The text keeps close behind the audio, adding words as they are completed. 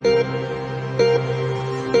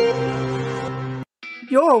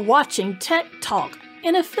You're watching Tech Talk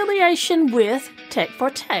in affiliation with Tech for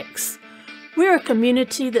Techs. We're a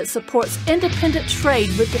community that supports independent trade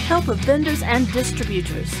with the help of vendors and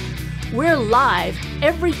distributors. We're live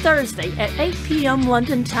every Thursday at 8 p.m.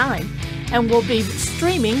 London time, and we'll be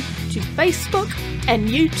streaming to Facebook and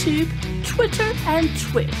YouTube, Twitter, and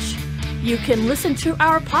Twitch. You can listen to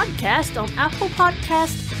our podcast on Apple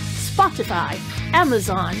Podcasts, Spotify,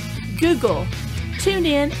 Amazon, Google,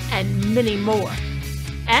 TuneIn, and many more.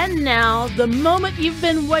 And now, the moment you've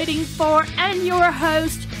been waiting for, and your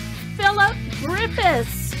host, Philip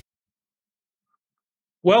Griffiths.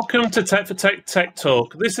 Welcome to Tech for Tech Tech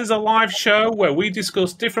Talk. This is a live show where we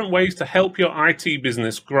discuss different ways to help your IT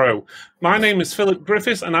business grow. My name is Philip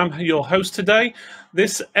Griffiths and I'm your host today.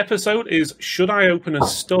 This episode is Should I Open a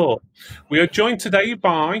Store? We are joined today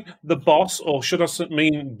by the boss, or should I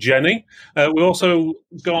mean Jenny. We also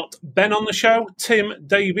got Ben on the show, Tim,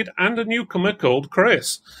 David, and a newcomer called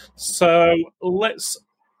Chris. So let's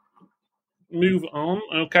move on.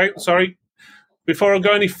 Okay, sorry. Before I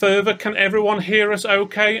go any further, can everyone hear us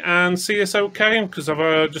okay and see us okay? Because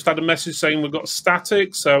I've just had a message saying we've got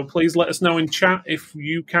static, so please let us know in chat if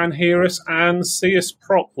you can hear us and see us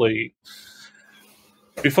properly.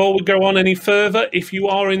 Before we go on any further, if you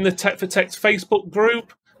are in the Tech for Tech's Facebook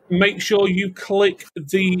group, make sure you click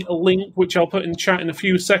the link, which I'll put in chat in a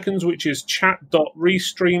few seconds, which is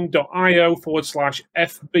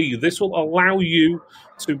chat.restream.io/FB. This will allow you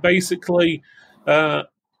to basically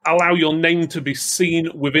allow your name to be seen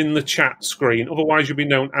within the chat screen. Otherwise, you'll be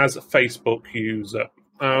known as a Facebook user.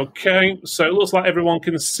 Okay, so it looks like everyone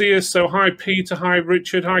can see us. So hi, Peter. Hi,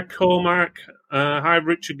 Richard. Hi, Cormac. Hi,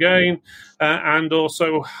 Rich again. And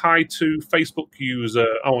also hi to Facebook user.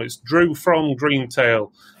 Oh, it's Drew from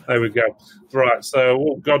Greentail. There we go. Right, so,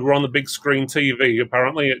 oh God, we're on the big screen TV,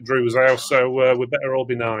 apparently, at Drew's house, so we better all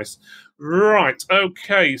be nice. Right,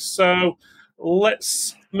 okay, so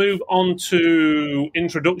let's move on to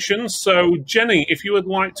introductions. So, Jenny, if you would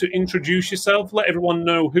like to introduce yourself, let everyone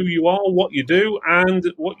know who you are, what you do,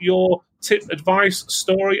 and what your tip, advice,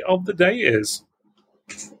 story of the day is.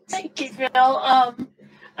 Thank you, Phil.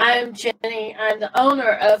 I'm Jenny. I'm the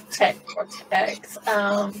owner of Tech for Techs.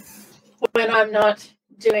 When I'm not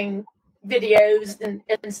doing videos and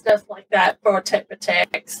stuff like that for Tech for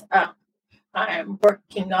Techs, I'm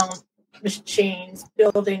working on machines,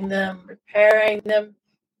 building them, repairing them,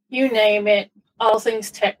 you name it, all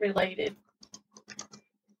things tech related.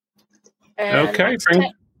 And okay,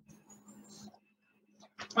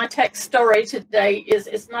 my tech story today is,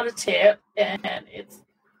 it's not a tip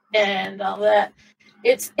and all that.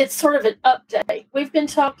 It's sort of an update. We've been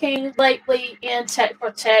talking lately in Tech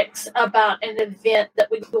for Techs about an event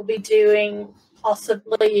that we will be doing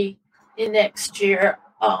possibly in next year,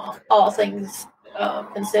 all things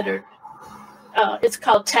considered. It's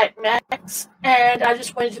called TechMax, and I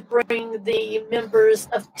just wanted to bring the members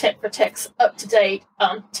of Tech for Techs up to date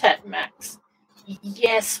on TechMax.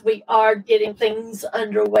 Yes, we are getting things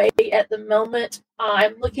underway at the moment.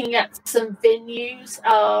 I'm looking at some venues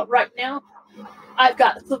right now. I've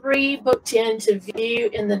got 3 booked in to view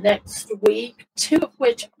in the next week, 2 of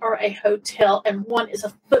which are a hotel, and 1 is a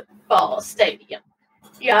football stadium.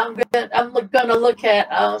 Yeah, I'm gonna look at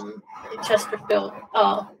Chesterfield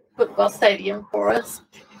football stadium for us,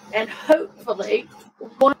 and hopefully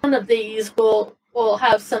one of these will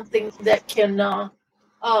have something that can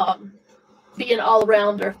be an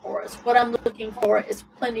all-rounder for us. What I'm looking for is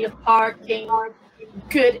plenty of parking,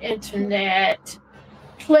 good internet,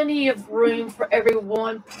 plenty of room for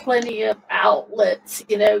everyone, plenty of outlets,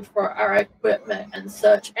 for our equipment and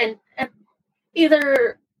such, and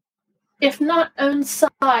either, if not on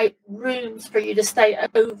site, rooms for you to stay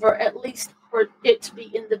over, at least for it to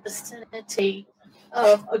be in the vicinity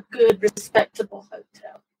of a good, respectable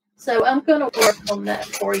hotel. So I'm going to work on that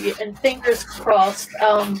for you, and fingers crossed,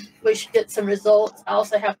 we should get some results. I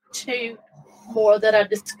also have 2 more that I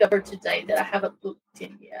discovered today that I haven't booked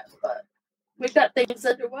in yet, but we've got things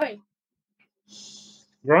underway.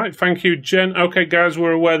 Right, thank you, Jen. Okay, guys,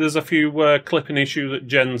 we're aware there's a few clipping issues at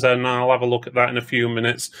Jen's end, and I'll have a look at that in a few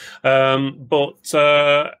minutes. But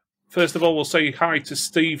first of all, we'll say hi to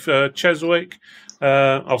Steve Cheswick.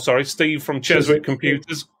 Steve from Cheswick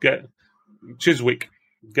Computers. Chiswick.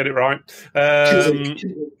 Get it right.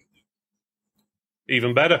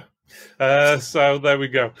 Even better. So there we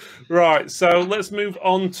go. Right, so let's move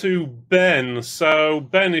on to Ben. So,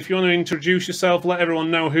 Ben, if you want to introduce yourself, let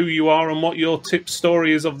everyone know who you are and what your tip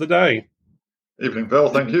story is of the day. Evening, Phil.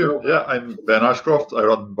 Thank you. Yeah, I'm Ben Ashcroft. I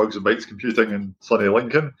run Bugs and Bytes Computing in sunny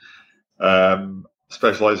Lincoln,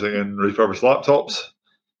 specialising in refurbished laptops.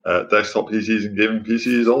 desktop PCs and gaming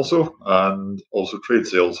PCs also, and also trade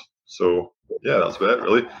sales. So yeah, that's about it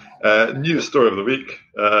really. News story of the week.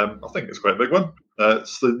 I think it's quite a big one.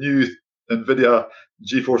 It's the new NVIDIA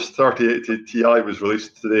GeForce 3080 Ti was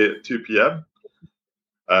released today at 2 p.m.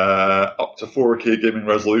 Up to 4K gaming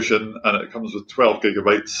resolution, and it comes with 12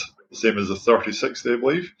 gigabytes, the same as the 3060, I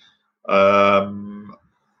believe.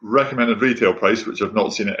 Recommended retail price, which I've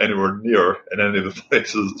not seen it anywhere near in any of the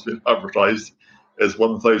places it's been advertised, is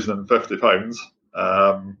 £1,050.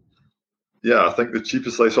 I think the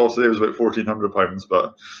cheapest I saw today was about £1,400.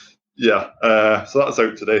 But yeah, so that's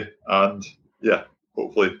out today, and yeah,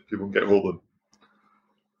 hopefully people can get hold of them.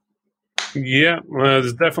 Yeah,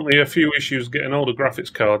 there's definitely a few issues getting older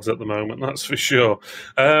graphics cards at the moment, that's for sure.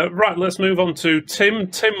 Right, let's move on to Tim.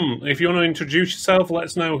 Tim, if you want to introduce yourself, let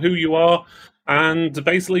us know who you are and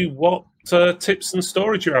basically what tips and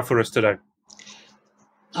storage you have for us today.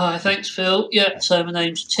 Hi, thanks, Phil. Yeah, so my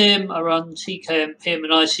name's Tim. I run TKM PM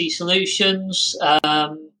and IC Solutions.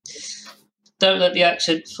 Don't let the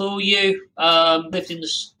accent fool you. Lived in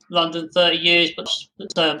London 30 years, but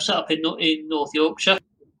I'm set up in North Yorkshire.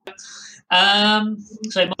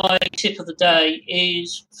 So my tip of the day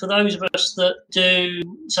is for those of us that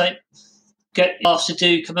get asked to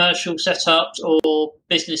do commercial setups or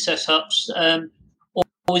business setups,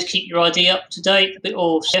 always keep your ID up to date,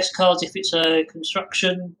 or CS cards if it's a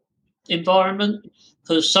construction environment,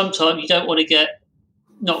 because sometimes you don't want to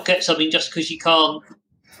not get something just because you can't.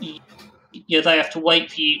 They have to wait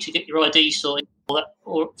for you to get your ID sorted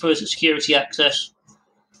or for security access.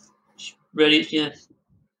 Really, yeah.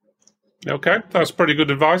 Okay, that's pretty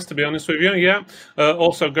good advice, to be honest with you. Yeah.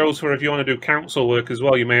 Also goes for if you want to do council work as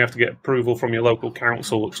well. You may have to get approval from your local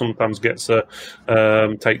council, which sometimes takes a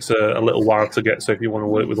little while to get. So if you want to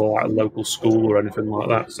work with a local school or anything like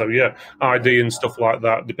that, so yeah, ID and stuff like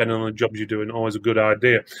that, depending on the jobs you're doing, always a good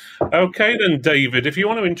idea. Okay, then David, if you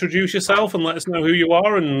want to introduce yourself and let us know who you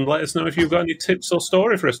are, and let us know if you've got any tips or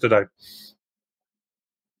story for us today.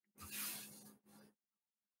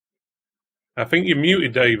 I think you're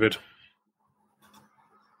muted, David.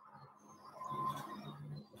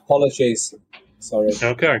 Apologies. Sorry.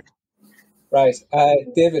 Okay. Right.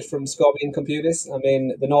 David from Scorpion Computers. I'm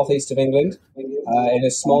in the northeast of England, in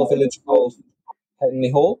a small village called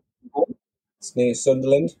Headingley Hall. It's near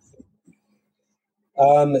Sunderland.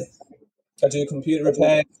 I do computer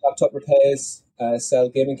repairs, laptop repairs, sell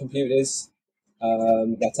gaming computers,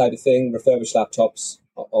 that type of thing, refurbish laptops,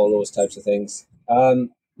 all those types of things.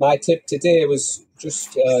 My tip today was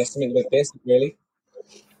just something a bit basic, really.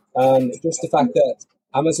 Just the fact that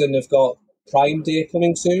Amazon have got Prime Day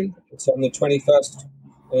coming soon. It's on the 21st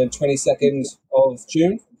and 22nd of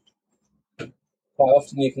June. Quite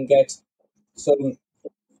often you can get some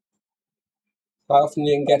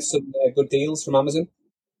good deals from Amazon.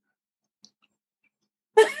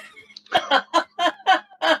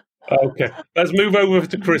 Okay, let's move over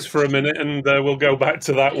to Chris for a minute, and we'll go back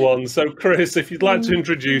to that one. So, Chris, if you'd like to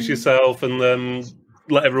introduce yourself and then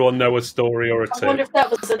let everyone know a story or a tip. I wonder if that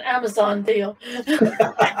was an Amazon deal.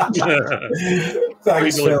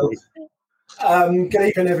 Thanks, Phil. Good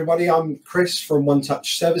evening, everybody. I'm Chris from One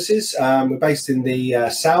Touch Services. We're based in the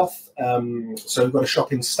south, so we've got a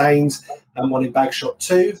shop in Staines and one in Bagshot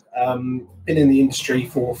too. Been in the industry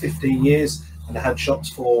for 15 years and had shops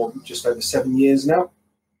for just over 7 years now.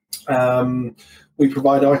 We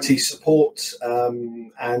provide IT support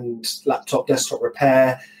and laptop, desktop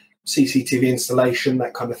repair, CCTV installation,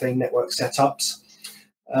 that kind of thing, network setups.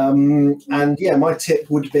 And yeah, my tip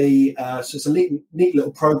would be, so it's a neat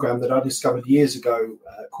little program that I discovered years ago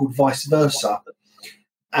called Vice Versa.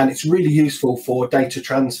 And it's really useful for data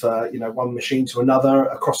transfer, one machine to another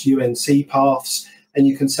across UNC paths. And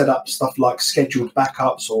you can set up stuff like scheduled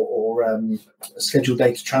backups or scheduled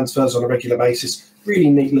data transfers on a regular basis.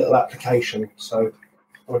 Really neat little application. So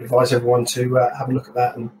I would advise everyone to have a look at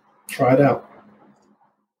that and try it out.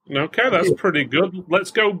 Okay, that's pretty good.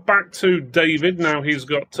 Let's go back to David. Now he's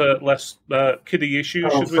got less kiddie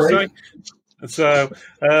issues, should we say. So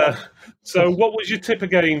what was your tip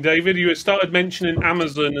again, David? You started mentioning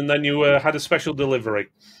Amazon and then you had a special delivery.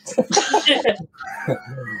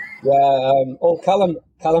 Callum,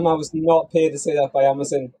 I was not paid to say that by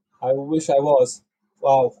Amazon. I wish I was.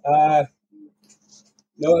 Wow.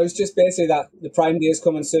 No, it was just basically that the Prime Day is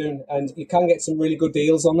coming soon and you can get some really good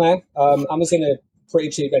deals on there. Amazon are pretty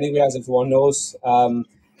cheap anyway, as everyone knows.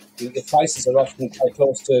 The prices are often quite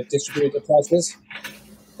close to distributor prices.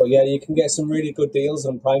 But yeah, you can get some really good deals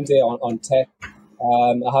on Prime Day on tech.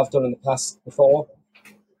 I have done in the past before.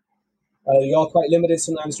 You're quite limited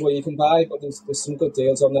sometimes what you can buy, but there's some good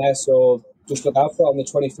deals on there. So just look out for on the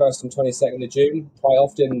 21st and 22nd of June. Quite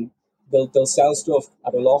often they'll sell stuff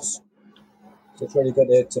at a loss. So it's really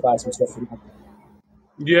good to buy some stuff from them.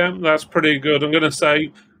 Yeah, that's pretty good. I'm going to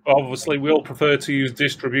say, obviously, we all prefer to use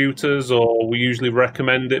distributors, or we usually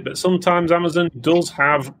recommend it, but sometimes Amazon does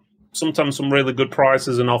have sometimes some really good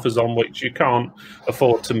prices and offers on which you can't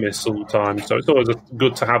afford to miss sometimes. So it's always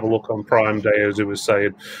good to have a look on Prime Day, as he was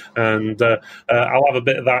saying. And I'll have a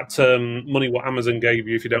bit of that money what Amazon gave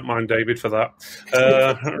you, if you don't mind, David, for that.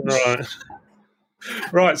 Right.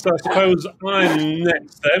 Right, so I suppose I'm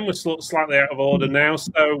next then. We're slightly out of order now.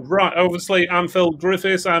 So, right, obviously, I'm Phil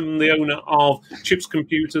Griffiths. I'm the owner of Chips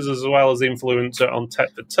Computers as well as the influencer on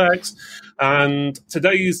Tech for Techs. And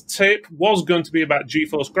today's tip was going to be about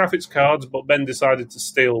GeForce graphics cards, but Ben decided to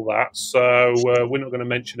steal that. So we're not going to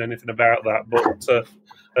mention anything about that. But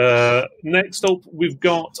next up, we've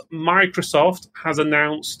got Microsoft has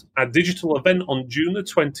announced a digital event on June the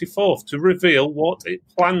 24th to reveal what it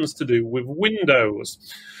plans to do with Windows.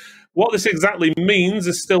 What this exactly means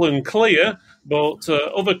is still unclear, but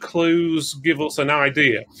other clues give us an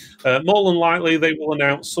idea. More than likely, they will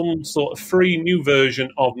announce some sort of free new version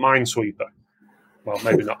of Minesweeper. Well,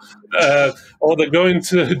 maybe not. Or they're going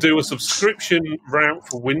to do a subscription route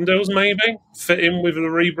for Windows, maybe? Fit in with the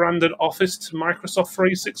rebranded Office to Microsoft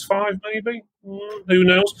 365, maybe? Who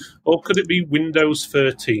knows? Or could it be Windows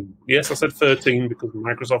 13? Yes, I said 13 because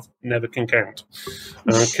Microsoft never can count.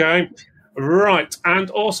 Okay. Right, and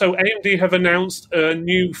also AMD have announced a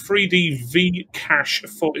new 3D V cache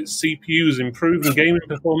for its CPUs, improving gaming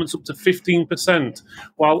performance up to 15%,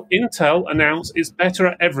 while Intel announced it's better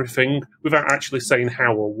at everything without actually saying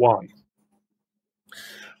how or why.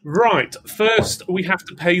 Right, first we have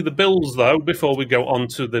to pay the bills, though, before we go on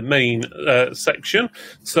to the main section.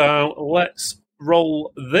 So let's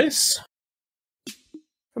roll this.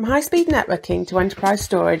 From high-speed networking to enterprise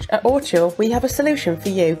storage, at Ortial we have a solution for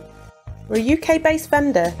you. We're a UK-based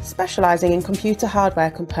vendor specialising in computer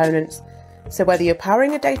hardware components, so whether you're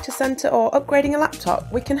powering a data centre or upgrading a laptop,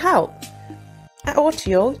 we can help. At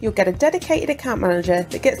Ortial, you'll get a dedicated account manager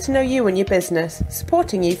that gets to know you and your business,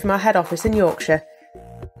 supporting you from our head office in Yorkshire.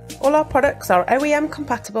 All our products are OEM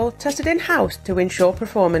compatible, tested in-house to ensure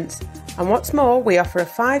performance, and what's more, we offer a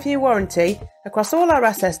 5-year warranty across all our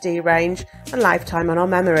SSD range and lifetime on our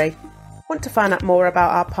memory. Want to find out more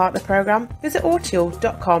about our partner programme? Visit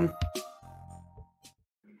ortial.com.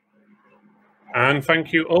 And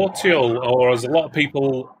thank you, Ortial, or as a lot of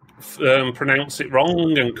people pronounce it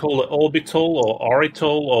wrong and call it Orbital or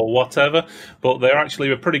Orital or whatever, but they're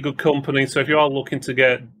actually a pretty good company. So if you are looking to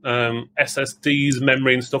get SSDs,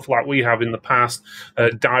 memory and stuff like we have in the past,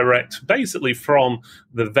 direct basically from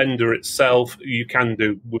the vendor itself, you can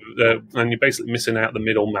do, and you're basically missing out the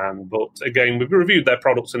middleman. But again, we've reviewed their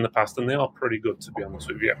products in the past and they are pretty good, to be honest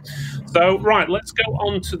with you. So right, let's go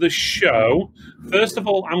on to the show. First of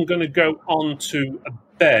all, I'm going to go on to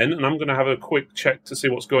Ben, and I'm going to have a quick check to see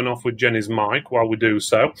what's going on with Jenny's mic while we do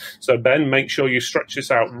so. So, Ben, make sure you stretch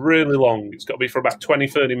this out really long. It's got to be for about 20,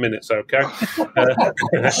 30 minutes, okay?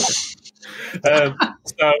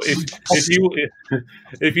 So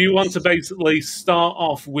if you want to basically start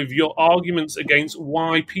off with your arguments against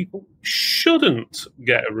why people shouldn't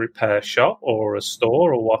get a repair shop or a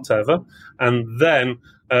store or whatever, and then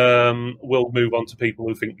we'll move on to people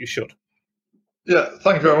who think you should. Yeah,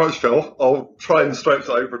 thank you very much, Phil. I'll try and stretch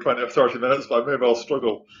that out for 20 or 30 minutes, but maybe I'll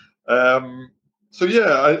struggle. So yeah,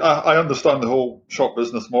 I understand the whole shop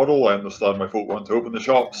business model. I understand why folk want to open the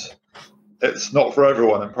shops. It's not for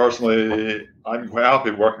everyone, and personally, I'm quite happy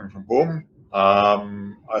working from home.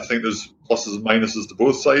 I think there's pluses and minuses to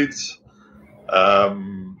both sides. I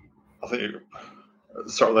think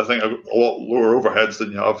certainly a lot lower overheads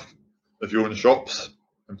than you have if you own shops,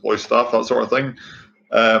 employ staff, that sort of thing.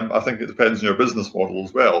 I think it depends on your business model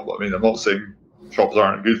as well. But I mean, I'm not saying shops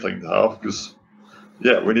aren't a good thing to have, because,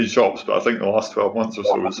 yeah, we need shops. But I think the last 12 months or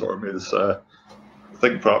so has sort of made us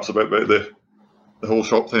think perhaps about the whole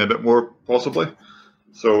shop thing a bit more, possibly.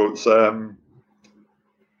 So it's,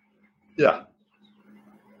 yeah.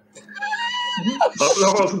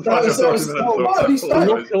 That wasn't 20 or 30 minutes.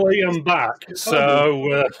 Luckily, I'm back. So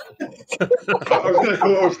I was going to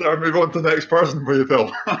close there and move on to the next person for you,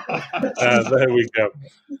 Phil. There we go.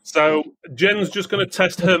 So Jen's just going to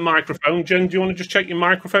test her microphone. Jen, do you want to just check your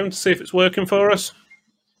microphone to see if it's working for us?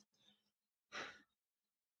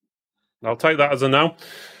 I'll take that as a no.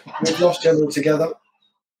 We've lost Jen altogether.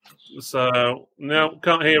 So, no,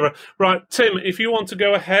 can't hear her. Right, Tim, if you want to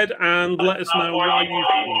go ahead and let us know why you...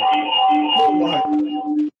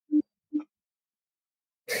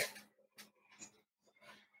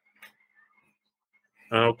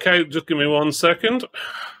 Okay, just give me 1 second.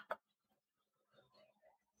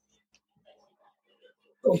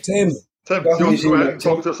 Oh, Tim. Tim, do you want to go ahead and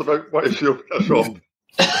talk to us about what is your shop?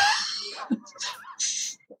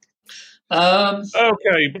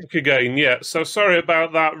 Okay, back again. Yeah, so sorry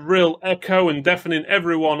about that real echo and deafening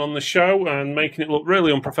everyone on the show and making it look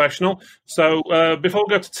really unprofessional. So before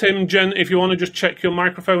we go to Tim, Jen, if you want to just check your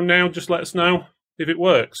microphone now, just let us know if it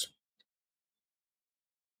works.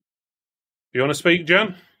 You want to speak,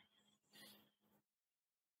 Jen?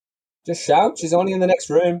 Just shout. She's only in the next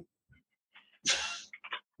room.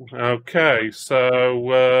 Okay,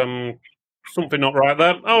 so something not right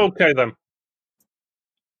there. Oh, okay, then.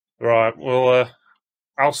 Right, well,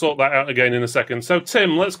 I'll sort that out again in a second. So,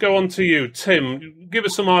 Tim, let's go on to you. Tim, give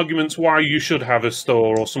us some arguments why you should have a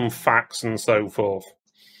store or some facts and so forth.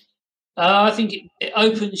 I think it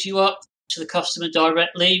opens you up to the customer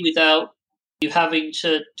directly without you having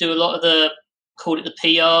to do a lot of the, call it the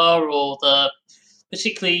PR or the,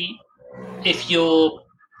 particularly if you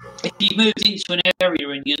moved into an area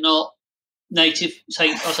and you're not native,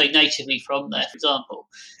 I'll say natively from there, for example.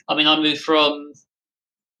 I mean, I moved from,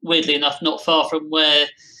 weirdly enough, not far from where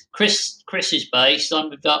Chris is based. I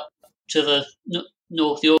moved up to the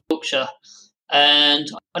North Yorkshire, and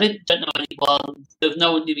I don't know anyone. There was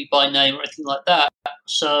no one knew me by name or anything like that.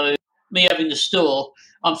 So me having the store,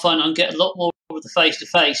 I'm finding I get a lot more of the face to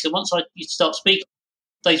face. And once you start speaking,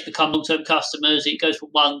 they become long term customers. It goes from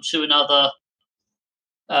one to another.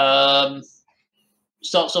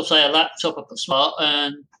 Starts off, say, a laptop, a smart,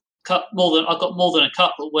 and I've got more than a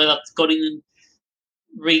couple where I've got in and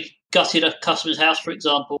gutted a customer's house, for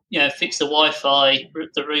example, fixed the Wi-Fi,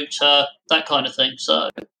 the router, that kind of thing. So,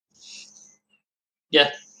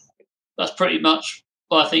 yeah, that's pretty much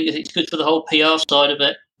what I think. It's good for the whole PR side of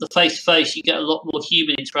it. The face-to-face, you get a lot more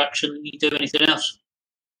human interaction than you do anything else.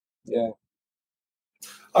 Yeah.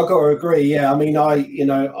 I've got to agree. Yeah, I mean,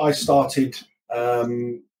 I started.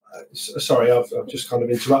 Sorry, I've just kind of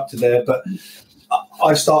interrupted there, but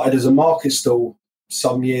I started as a market stall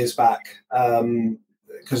some years back.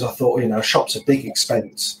 Because I thought, a shop's a big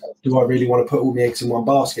expense. Do I really want to put all my eggs in one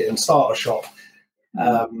basket and start a shop?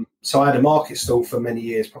 So I had a market stall for many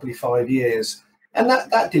years, probably 5 years. And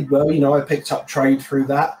that did well. I picked up trade through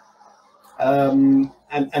that. And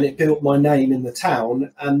it built my name in the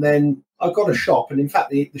town. And then I got a shop. And in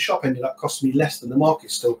fact, the shop ended up costing me less than the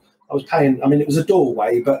market stall. I was paying, it was a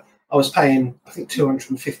doorway, but I was paying, I think,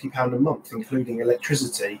 £250 a month, including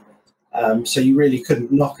electricity. So you really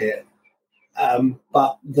couldn't knock it.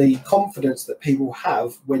 But the confidence that people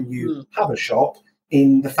have when you have a shop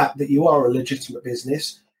in the fact that you are a legitimate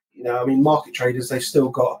business, market traders, they've still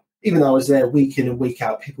got, even though I was there week in and week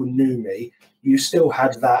out, people knew me, you still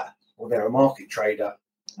had that, well, they're a market trader.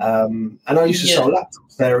 And I used to sell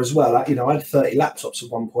laptops there as well. I had 30 laptops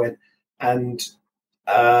at one point, and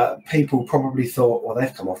people probably thought, well,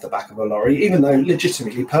 they've come off the back of a lorry, even though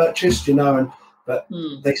legitimately purchased, but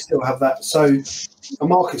they still have that. So a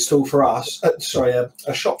market stall for us,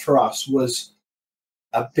 a shop for us was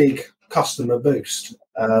a big customer boost,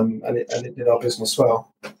 and it did our business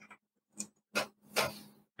well.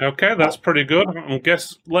 Okay, that's pretty good. I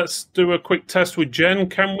guess let's do a quick test with Jen.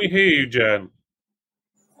 Can we hear you, Jen?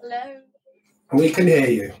 Hello. We can hear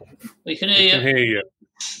you. We can hear you.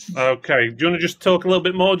 Okay. Do you want to just talk a little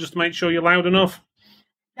bit more just to make sure you're loud enough?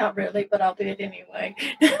 Not really, but I'll do it anyway.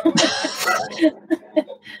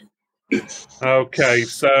 Okay,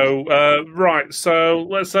 so right, so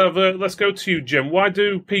let's go to you, Jim. Why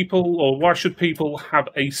should people have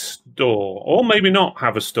a store, or maybe not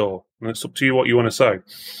have a store? And it's up to you what you want to say.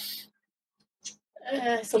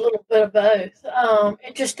 It's a little bit of both.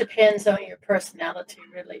 It just depends on your personality,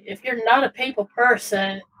 really. If you're not a people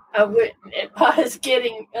person, I wouldn't advise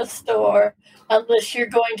getting a store unless you're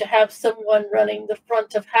going to have someone running the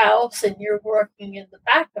front of house and you're working in the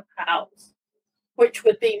back of house, which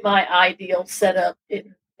would be my ideal setup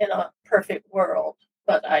in a perfect world.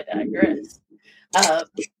 But I digress.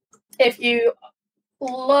 If you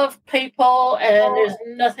love people, and there's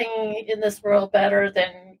nothing in this world better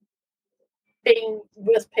than being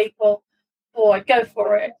with people, boy, go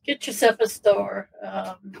for it. Get yourself a store.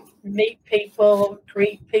 Meet people,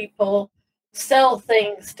 greet people, sell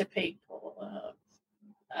things to people.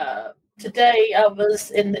 Today I was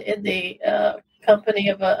in the company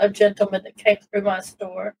of a gentleman that came through my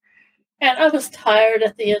store, and I was tired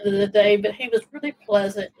at the end of the day, but he was really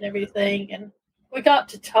pleasant and everything, and we got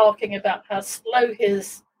to talking about how slow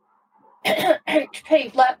his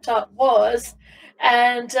HP laptop was,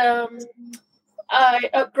 and I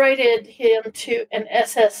upgraded him to an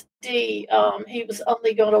SSD. He was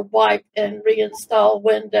only going to wipe and reinstall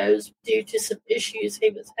Windows due to some issues he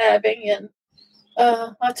was having, and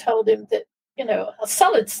I told him that, a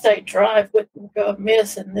solid state drive wouldn't go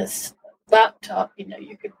amiss in this laptop.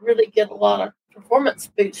 You could really get a lot of performance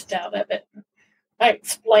boost out of it. I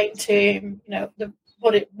explained to him,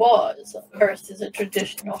 what it was versus a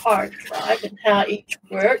traditional hard drive and how each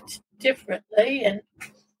worked differently. And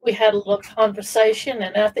we had a little conversation.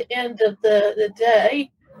 And at the end of the day,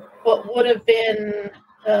 what would have been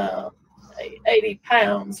 80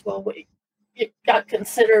 pounds, it got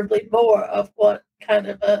considerably more of what kind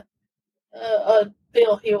of a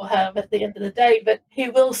bill he will have at the end of the day. But he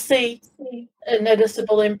will see a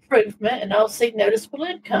noticeable improvement, and I'll see noticeable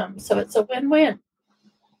income. So it's a win-win.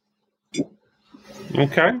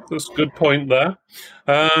 Okay, that's a good point there.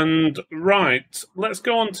 And right, let's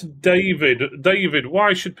go on to David. David,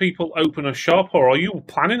 why should people open a shop? Or are you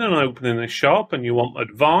planning on opening a shop and you want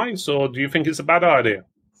advice, or do you think it's a bad idea?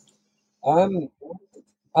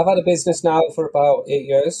 I've had a business now for about 8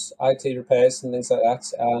 years, IT repairs and things like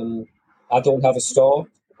that. I don't have a store.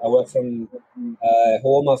 I work from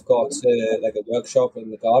home. I've got like a workshop in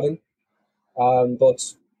the garden.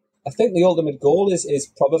 But I think the ultimate goal is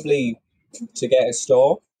probably to get a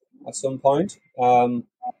store at some point. Obviously,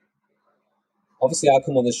 I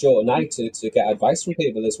come on the show tonight to get advice from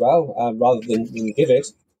people as well, rather than give it.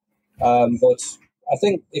 But I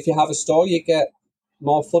think if you have a store, you get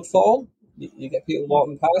more footfall. You get people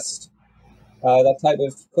walking past, that type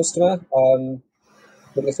of customer.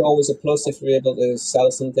 But it's always a plus if you're able to sell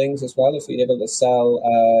some things as well. If you're able to sell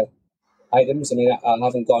items. I mean, I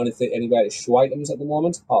haven't got anywhere to show items at the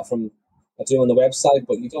moment, apart from I do on the website,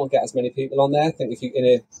 but you don't get as many people on there. I think if you're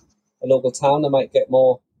in a local town, I might get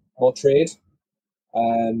more trade.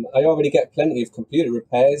 I already get plenty of computer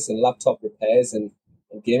repairs and laptop repairs and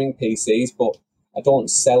gaming PCs, but I don't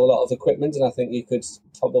sell a lot of equipment, and I think you could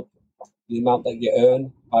top up the amount that you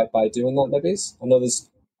earn by doing that, maybe. I know there's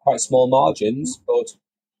quite small margins, but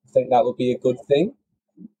I think that would be a good thing.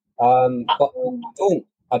 But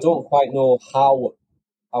I don't quite know how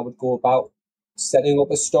I would go about setting up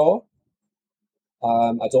a store.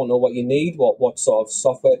 I don't know what you need, what sort of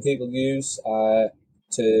software people use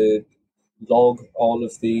to log all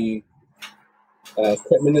of the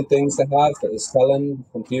equipment and things they have that they're selling,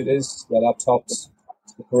 computers, their laptops,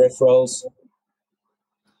 the peripherals,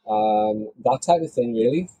 that type of thing,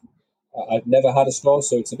 really. I've never had a store,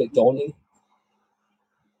 so it's a bit daunting.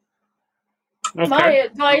 Okay. My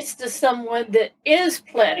advice to someone that is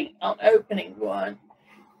planning on opening one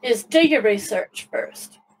is do your research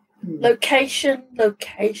first. Location.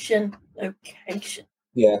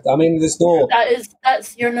 Yeah, I mean, there's no...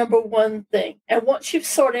 That's your number one thing. And once you've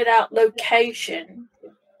sorted out location,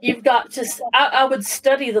 you've got to... I would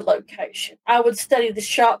study the location. I would study the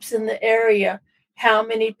shops in the area, how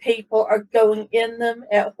many people are going in them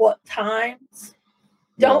at what times.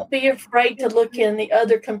 Don't be afraid to look in the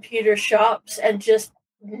other computer shops and just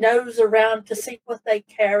nose around to see what they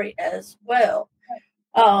carry as well.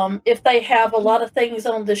 If they have a lot of things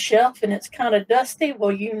on the shelf and it's kind of dusty,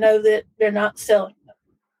 well, you know that they're not selling them.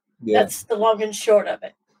 Yeah. That's the long and short of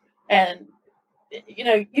it. And,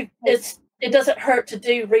 it doesn't hurt to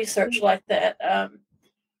do research like that.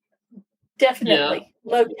 Definitely.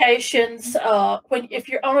 Yeah. Locations, if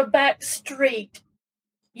you're on a back street,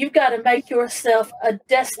 you've got to make yourself a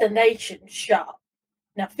destination shop.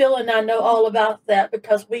 Now, Phil and I know all about that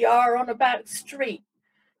because we are on a back street.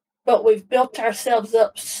 But we've built ourselves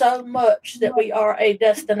up so much that we are a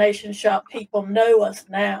destination shop. People know us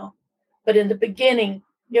now. But in the beginning,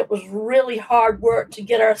 it was really hard work to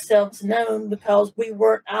get ourselves known because we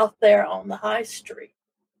weren't out there on the high street.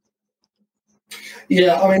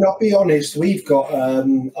 Yeah, I mean, I'll be honest, we've got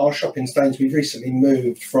our shop in Staines. We've recently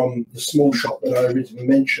moved from the small shop that I originally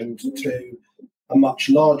mentioned to a much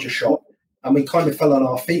larger shop. And we kind of fell on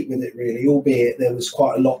our feet with it, really, albeit there was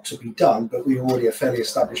quite a lot to be done, but we were already a fairly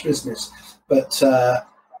established business. But the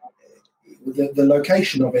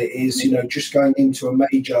location of it is, just going into a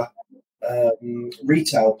major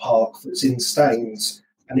retail park that's in Staines.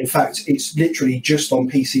 And in fact, it's literally just on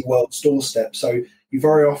PC World's doorstep. So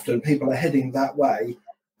very often people are heading that way,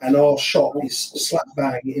 and our shop is slap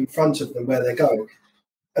bang in front of them where they're going.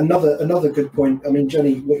 Another good point, I mean,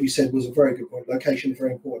 Jenny, what you said was a very good point. Location is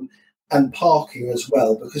very important. And parking as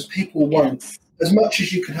well, because people won't, as much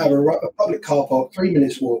as you can have a public car park, 3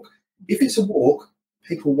 minutes walk, if it's a walk,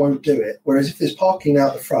 people won't do it. Whereas if there's parking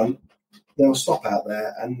out the front, they'll stop out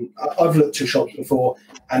there. And I've looked to shops before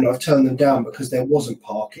and I've turned them down because there wasn't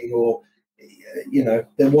parking or,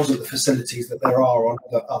 there wasn't the facilities that there are on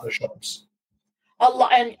other shops.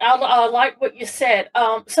 and I like what you said.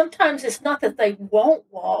 Sometimes it's not that they won't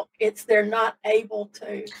walk; it's they're not able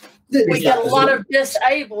to. We get a lot of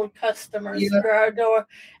disabled customers through our door,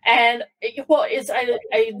 and what is a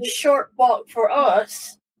short walk for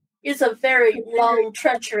us is a very long,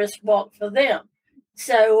 treacherous walk for them.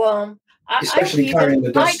 So, especially carrying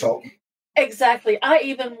the desktop. Exactly. I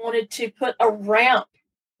even wanted to put a ramp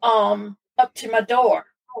up to my door,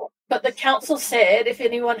 but the council said if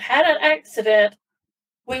anyone had an accident,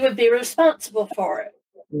 we would be responsible for it.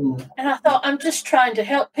 And I thought, I'm just trying to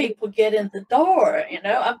help people get in the door,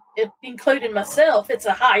 including myself. It's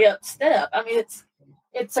a high up step. I mean,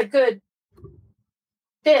 it's a good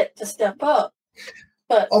bit to step up.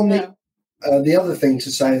 But the other thing to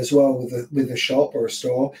say as well with a shop or a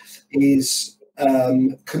store is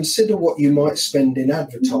consider what you might spend in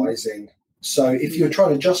advertising. So if you're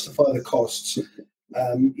trying to justify the costs,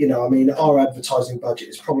 our advertising budget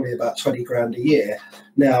is probably about 20 grand a year.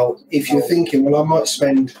 Now, if you're thinking, well, I might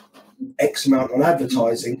spend X amount on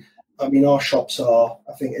advertising, I mean, our shops are,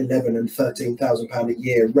 I think, 11 and 13,000 pound a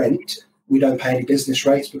year rent. We don't pay any business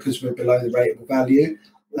rates because we're below the rateable value,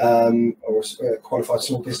 or qualified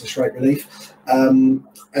small business rate relief.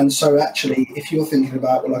 And so actually, if you're thinking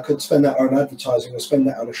about, well, I could spend that on advertising or spend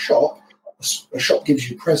that on a shop gives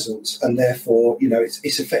you presence, and therefore,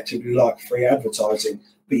 it's effectively like free advertising,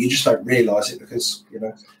 but you just don't realise it because,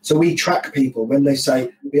 So we track people when they say,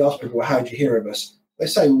 we ask people, well, how did you hear of us? They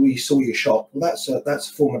say, well, we saw your shop. Well, that's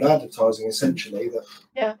a form of advertising, essentially.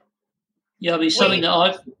 Yeah, I mean, something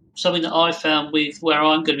that I found with where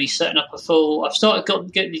I'm going to be setting up I've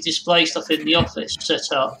started getting the display stuff in the office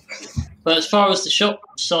set up. But as far as the shop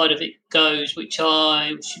side of it goes, which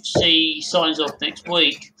I should see signs of next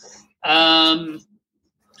week, one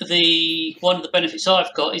of the benefits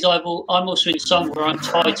I've got is I'm also in some where I'm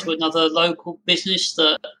tied to another local business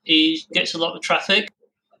that gets a lot of traffic.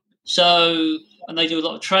 So, and they do a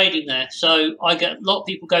lot of trading there. So I get a lot of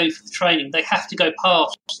people going for the training. They have to go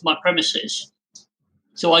past my premises.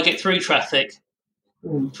 So I get through traffic.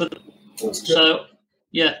 So,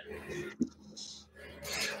 yeah.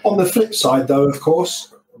 On the flip side, though, of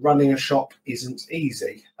course, running a shop isn't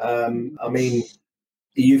easy.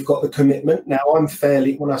 You've got the commitment. Now, I'm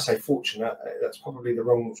when I say fortunate, that's probably the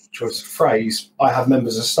wrong choice of phrase. I have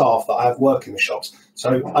members of staff that I have work in the shops.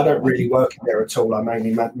 So I don't really work in there at all. I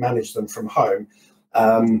mainly manage them from home.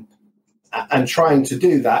 And trying to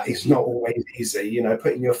do that is not always easy.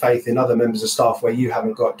 Putting your faith in other members of staff where you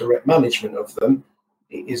haven't got direct management of them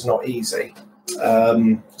is not easy.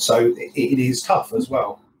 So it is tough as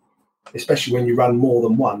well, especially when you run more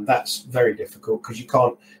than one. That's very difficult because you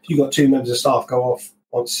can't. If you've got two members of staff go off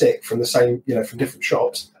on sick from the same, from different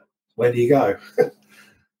shops, where do you go?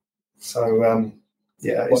 So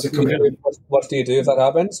it's a commitment. What do you do if that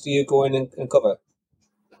happens? Do you go in and cover?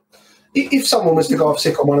 If someone was to go off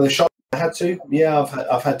sick on one of the shops, I had to. Yeah,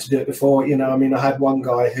 I've had to do it before. I had one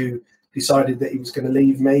guy who decided that he was going to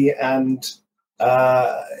leave me, and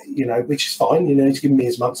which is fine. He's given me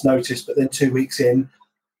his month's notice, but then 2 weeks in,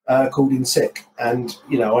 called in sick, and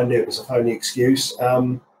I knew it was a phony excuse.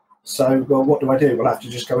 So, well, what do? We'll have to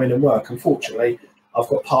just go in and work. Unfortunately, I've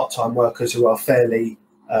got part-time workers who are fairly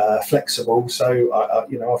flexible. So,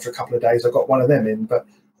 after a couple of days, I got one of them in, but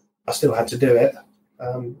I still had to do it.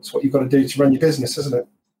 It's what you've got to do to run your business, isn't it?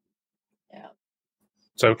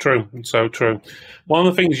 So true. One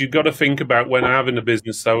of the things you've got to think about when having a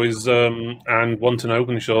business, though, is and wanting to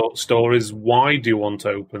open a store is, why do you want to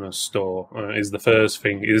open a store? Is the first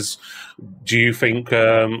thing. Do you think,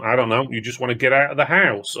 I don't know, you just want to get out of the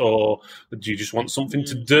house, or do you just want something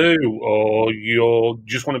to do, or you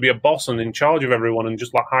just want to be a boss and in charge of everyone and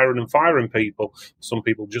just like hiring and firing people? Some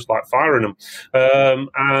people just like firing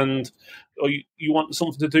them. Or you want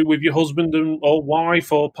something to do with your husband or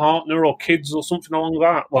wife or partner or kids or something along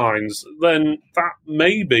that lines, then that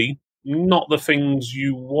may be not the things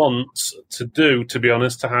you want to do, to be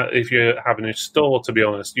honest, if you're having a store, to be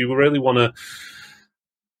honest. You really want to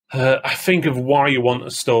I think of why you want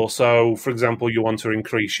a store. So, for example, you want to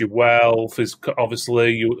increase your wealth. Is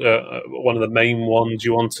obviously one of the main ones.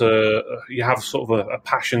 You have sort of a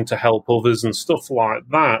passion to help others and stuff like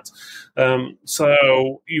that.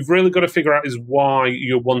 So you've really got to figure out is why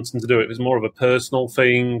you're wanting to do it. If it's more of a personal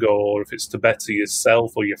thing, or if it's to better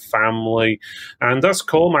yourself or your family. And as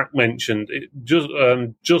Cormac mentioned,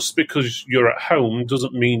 just because you're at home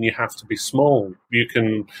doesn't mean you have to be small. You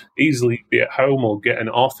can easily be at home or get an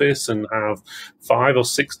office and have 5 or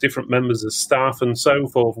 6 different members of staff and so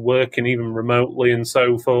forth working even remotely and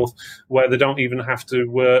so forth, where they don't even have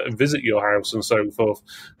to visit your house and so forth.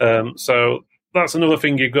 So that's another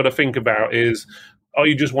thing you've got to think about is, are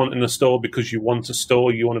you just wanting a store because you want a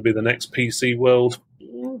store, you want to be the next PC World?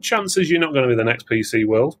 Chances you're not going to be the next PC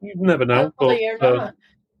World. You never know. Hopefully you're not.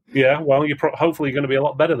 Yeah, well, you're hopefully going to be a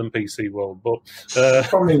lot better than PC World, but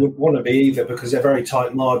probably wouldn't want to be either because they're very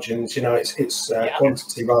tight margins. You know, it's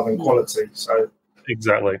quantity rather than quality. So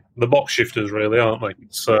exactly, the box shifters really, aren't they?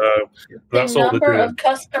 So that's all the number of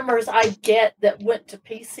customers I get that went to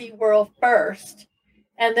PC World first,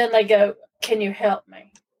 and then they go, "Can you help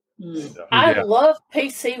me?" I love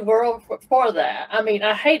PC World for that. I mean,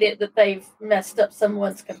 I hate it that they've messed up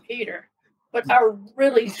someone's computer. But I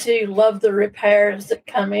really do love the repairs that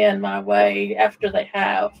come in my way after they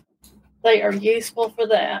have. They are useful for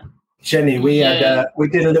that. Jenny, we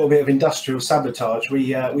did a little bit of industrial sabotage.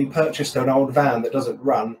 We purchased an old van that doesn't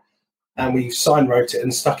run, and we sign wrote it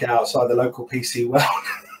and stuck it outside the local PC World.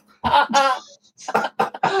 And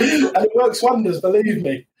it works wonders, believe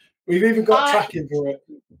me. We've even got tracking for it.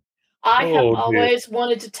 I have always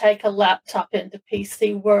wanted to take a laptop into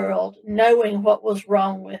PC World, knowing what was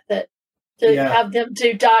wrong with it. To have them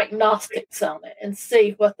do diagnostics on it and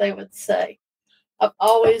see what they would say. I've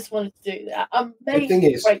always wanted to do that. I may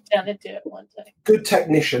break down and do it one day. Good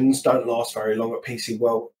technicians don't last very long at PC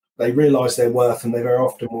World. They realise their worth and they very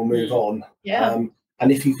often will move on. Yeah.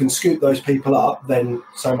 And if you can scoop those people up, then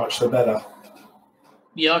so much the better.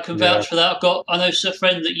 Yeah, I can vouch for that. I know a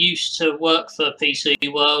friend that used to work for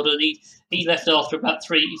PC World, and he left after about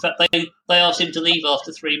 3. In fact, they asked him to leave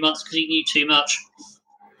after 3 months because he knew too much.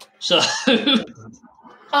 So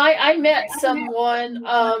I met someone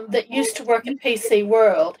that used to work at PC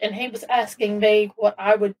World, and he was asking me what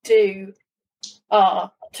I would do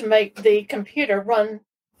to make the computer run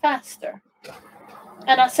faster.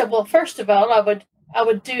 And I said, well, first of all, I would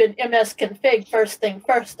do an MS config first thing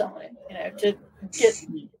first on it, to get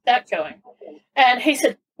that going. And he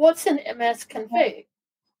said, what's an MS config?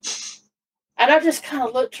 And I just kind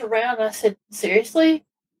of looked around and I said, seriously?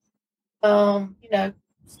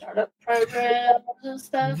 Startup programs and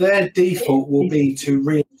stuff. Their default will be to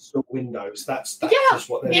reinstall Windows. That's just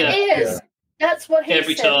what they're doing. It is. Yeah. That's what he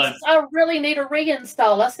every said. time. I really need a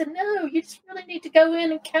reinstall. I said, no, you just really need to go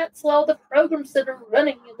in and cancel all the programs that are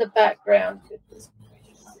running in the background.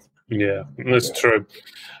 Yeah, that's true.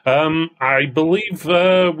 I believe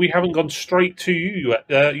we haven't gone straight to you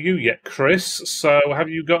yet, Chris. So have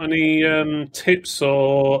you got any tips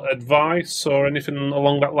or advice or anything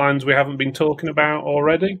along that lines we haven't been talking about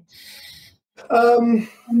already? I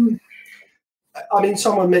mean,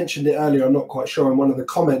 someone mentioned it earlier, I'm not quite sure in one of the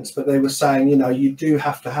comments, but they were saying, you do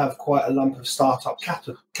have to have quite a lump of startup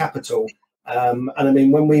capital. And I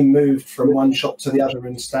mean, when we moved from one shop to the other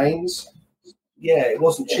in Staines, it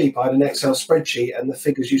wasn't cheap. I had an Excel spreadsheet, and the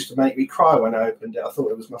figures used to make me cry when I opened it. I thought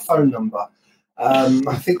it was my phone number.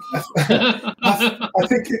 I think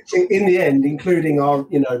in the end, including our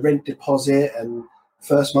rent deposit and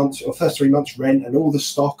first 3 months rent and all the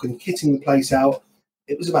stock and kitting the place out,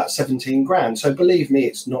 it was about 17 grand. So believe me,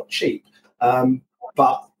 it's not cheap.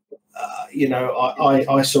 But I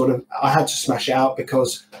had to smash it out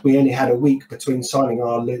because we only had a week between signing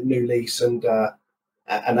our new lease and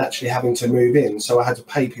actually having to move in. So I had to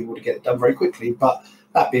pay people to get it done very quickly. But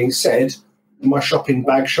that being said, my shopping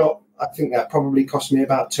bag shop, I think that probably cost me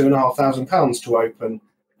about £2,500 to open,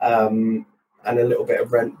 and a little bit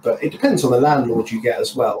of rent. But it depends on the landlord you get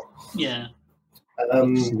as well. Yeah.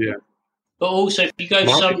 Yeah. But also, if you go to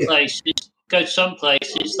some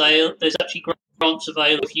places, there's actually grants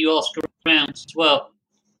available if you ask around as well.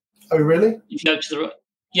 Oh, really? If you go to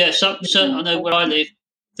I know where I live,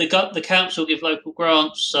 the council give local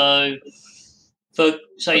grants. So, for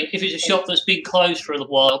say, if it's a shop that's been closed for a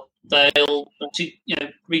while, they'll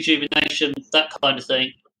rejuvenation, that kind of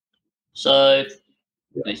thing. So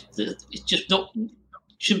it's just not.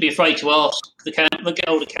 Shouldn't be afraid to ask the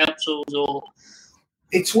older councils or.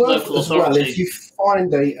 It's worth as well if you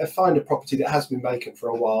find a property that has been vacant for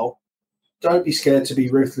a while. Don't be scared to be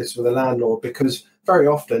ruthless with a landlord, because very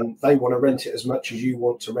often they want to rent it as much as you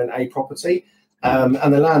want to rent a property. And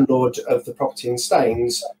the landlord of the property in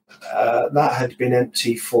Staines, that had been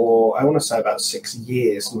empty for, I want to say, about 6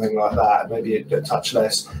 years, something like that, maybe a touch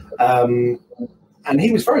less. And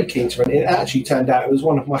he was very keen to rent it. It actually turned out it was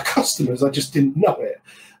one of my customers. I just didn't know it.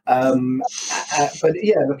 But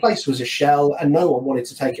yeah, the place was a shell and no one wanted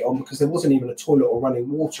to take it on because there wasn't even a toilet or running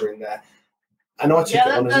water in there. And I took it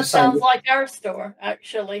on as that sounds like our store,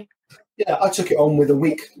 actually. Yeah, I took it on with a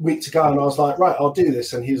week to go, and I was like, right, I'll do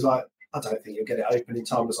this. And he was like, I don't think you'll get it open in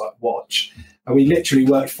time. I was like, watch. And we literally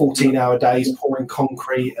worked 14-hour days pouring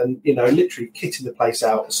concrete and, literally kitting the place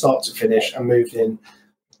out, start to finish, and moved in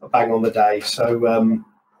bang on the day. So,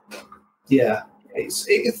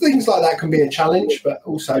 things like that can be a challenge, but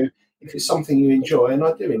also if it's something you enjoy, and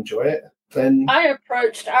I do enjoy it, then I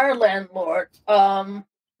approached our landlord.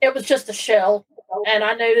 It was just a shell, and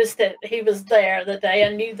I noticed that he was there the day. I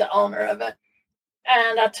knew the owner of it,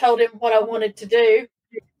 and I told him what I wanted to do,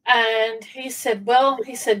 and he said, "Well,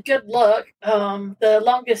 good luck. The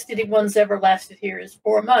longest anyone's ever lasted here is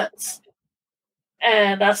 4 months."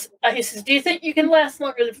 And he says, "Do you think you can last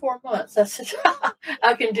longer than 4 months?" I said,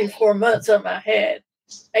 "I can do 4 months on my head."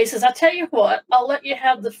 He says, "I tell you what, I'll let you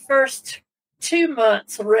have the first 2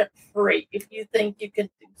 months rent free if you think you can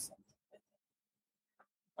do something."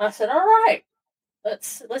 I said, "All right,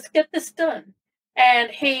 let's get this done."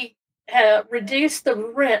 And he reduced the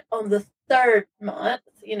rent on the 3rd month,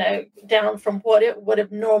 down from what it would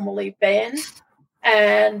have normally been.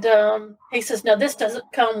 And he says, "Now this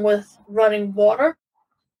doesn't come with running water.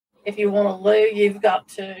 If you want a loo, you've got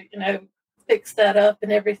to, fix that up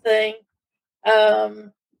and everything."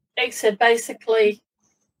 He said, "Basically,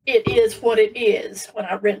 it is what it is when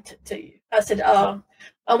I rent it to you." I said,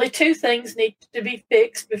 "Only 2 things need to be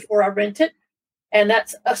fixed before I rent it, and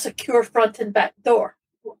that's a secure front and back door."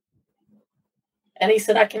 And he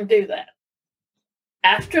said, "I can do that."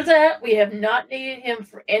 After that, we have not needed him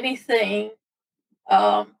for anything.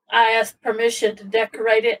 I asked permission to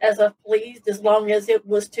decorate it as I pleased, as long as it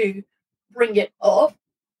was to bring it up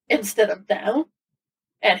instead of down.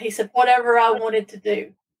 And he said, whatever I wanted to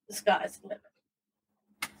do, the sky's the limit.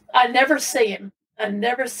 I never see him, and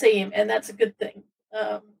that's a good thing.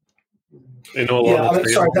 In all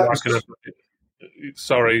honesty,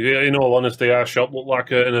 in all honesty, our shop looked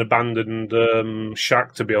like an abandoned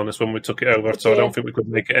shack, to be honest, when we took it over. So I don't think we could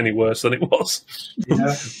make it any worse than it was.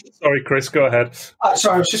 Yeah. Sorry, Chris, go ahead.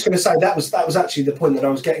 Sorry, I was just going to say that was actually the point that I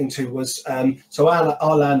was getting to was so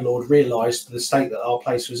our landlord realised the state that our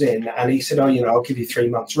place was in, and he said, I'll give you 3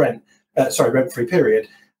 months rent-free period.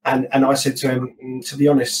 And I said to him, to be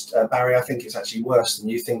honest, Barry, I think it's actually worse than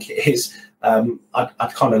you think it is.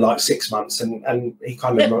 I'd kind of like 6 months, and he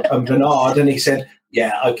kind of Bernard, and he said,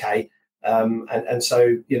 yeah, okay. And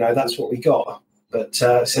so, that's what we got. But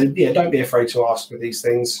so, yeah, don't be afraid to ask for these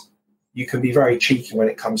things. You can be very cheeky when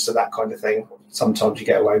it comes to that kind of thing. Sometimes you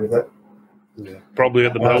get away with it. Yeah, probably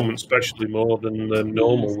at the moment, especially more than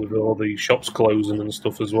normal with all the shops closing and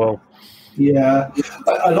stuff as well. Yeah,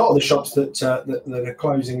 a lot of the shops that are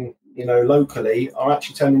closing, locally, are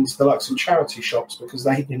actually turning into the likes of charity shops because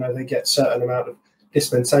they get a certain amount of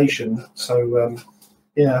dispensation. So,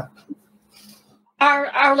 yeah.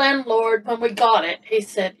 Our landlord, when we got it, he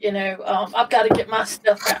said, I've got to get my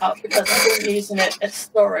stuff out because I've been using it as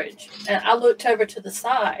storage. And I looked over to the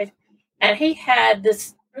side, and he had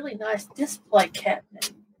this really nice display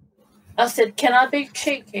cabinet. I said, can I be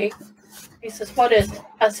cheeky? He says, what is it?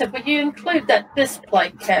 I said, will you include that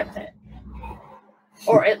display cabinet?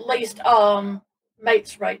 Or at least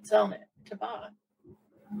mates rates on it to buy.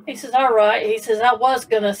 He says, all right. He says, I was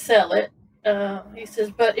going to sell it. He says,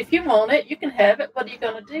 but if you want it, you can have it. What are you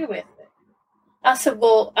going to do with it? I said,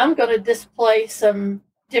 well, I'm going to display some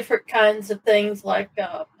different kinds of things like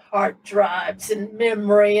hard drives and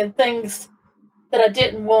memory and things that I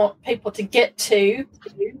didn't want people to get to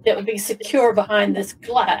that would be secure behind this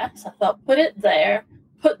glass. I thought, put it there,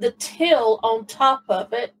 put the till on top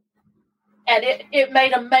of it, and it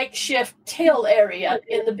made a makeshift till area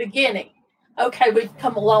in the beginning. Okay, we've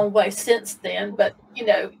come a long way since then, but,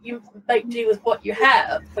 you make do with what you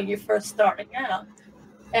have when you're first starting out.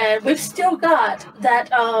 And we've still got that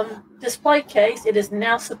display case. It is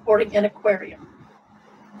now supporting an aquarium.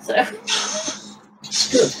 So,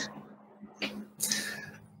 good.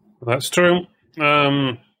 That's true.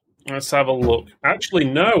 Let's have a look. Actually,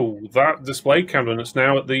 no, that display cabinet's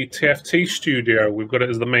now at the TFT studio. We've got it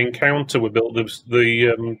as the main counter. We built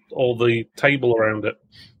the all the table around it.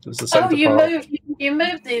 It's the center part. You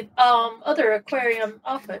moved the other aquarium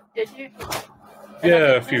off it, did you?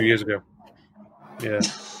 Yeah, a few years ago. Yeah.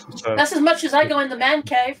 So, that's as much as I go in the man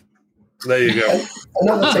cave. There you go.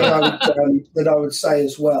 Another thing that I would say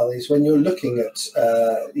as well is when you're looking at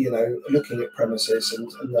looking at premises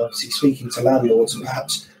and obviously speaking to landlords, and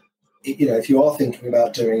perhaps if you are thinking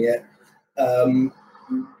about doing it,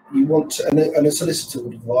 you want to, and a solicitor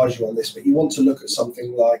would advise you on this, but you want to look at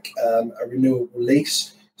something like a renewable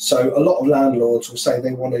lease. So a lot of landlords will say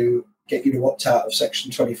they want to get you to opt out of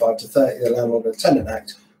Section 25 to 30 of the Landlord and Tenant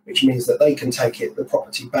Act, which means that they can take the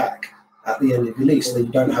property back at the end of your lease, so that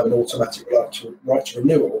you don't have an automatic right to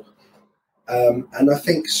renewal. And I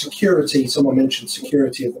think security, someone mentioned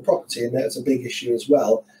security of the property, and that's a big issue as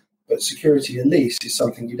well. But security of lease is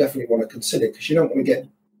something you definitely want to consider, because you don't want to get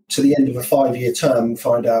to the end of a 5-year term and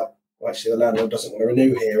find out well, actually the landlord doesn't want to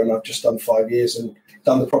renew here, and I've just done 5 years and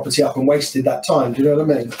done the property up and wasted that time. Do you know what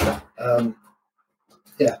I mean?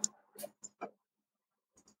 Yeah.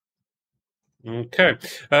 Okay.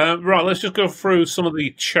 Right, let's just go through some of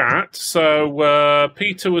the chat. So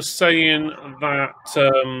Peter was saying that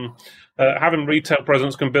having retail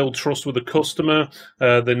presence can build trust with the customer.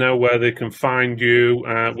 They know where they can find you,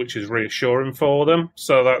 which is reassuring for them.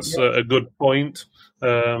 So that's a good point.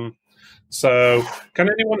 So can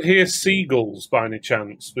anyone hear seagulls by any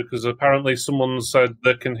chance? Because apparently someone said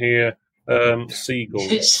they can hear seagulls.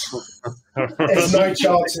 There's no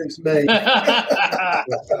chance it's me. I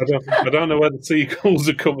don't know where the seagulls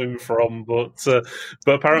are coming from, but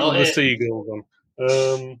apparently the seagulls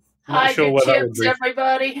are. Not sure where that would be.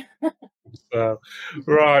 Everybody.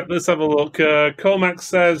 Right, let's have a look. Cormac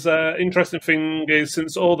says, interesting thing is,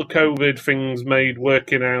 since all the COVID things made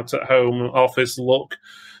working out at home office looks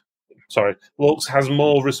has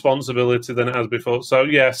more responsibility than it has before. So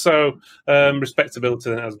respectability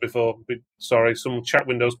than it has before. Sorry, some chat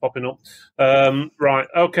windows popping up. Right,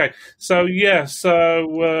 okay. So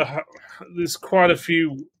there's quite a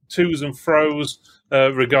few to's and fro's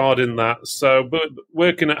regarding that. So, but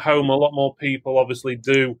working at home, a lot more people obviously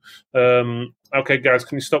do. Okay, guys,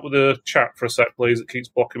 can you stop with the chat for a sec, please? It keeps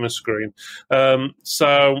blocking my screen.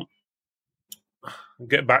 So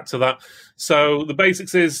get back to that. So the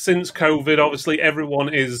basics is, since COVID, obviously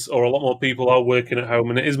everyone is, or a lot more people are working at home,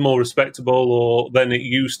 and it is more respectable than it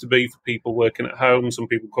used to be for people working at home. Some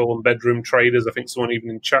people call them bedroom traders. I think someone even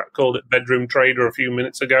in chat called it bedroom trader a few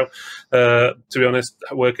minutes ago. To be honest,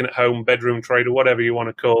 working at home, bedroom trader, whatever you want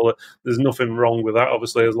to call it, there's nothing wrong with that,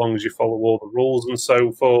 obviously, as long as you follow all the rules and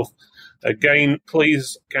so forth. Again,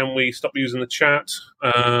 please, can we stop using the chat,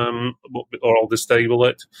 or I'll disable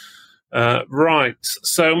it. Right,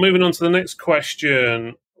 so moving on to the next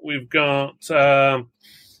question, we've got, there's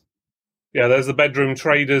the bedroom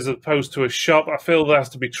traders as opposed to a shop. I feel there has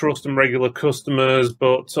to be trust and regular customers,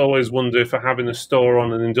 but always wonder if having a store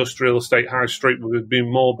on an industrial estate high street would be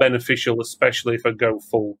more beneficial, especially if I go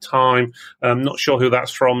full time. I'm not sure who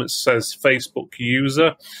that's from. It says Facebook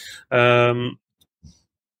user.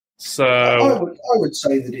 So I would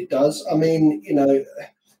say that it does. I mean,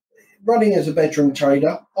 running as a bedroom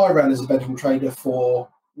trader, I ran as a bedroom trader for,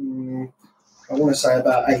 I want to say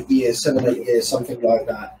about 8 years, 7, 8 years, something like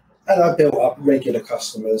that. And I built up regular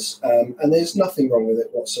customers, and there's nothing wrong with it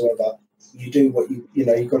whatsoever. You do what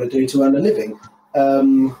you've got to do to earn a living.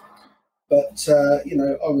 But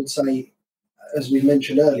I would say, as we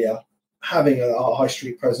mentioned earlier, having a high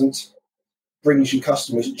street presence brings you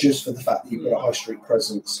customers just for the fact that you've got a high street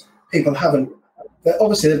presence. People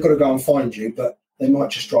obviously they've got to go and find you, but they might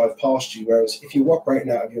just drive past you. Whereas if you're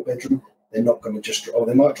operating out of your bedroom, they're not going to or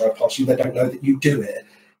they might drive past you. They don't know that you do it.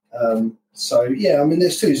 There's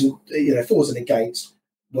fours and against.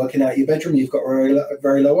 Working out your bedroom, you've got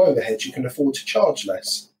very low overheads. You can afford to charge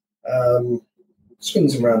less.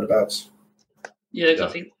 Swings and roundabouts. Yeah, I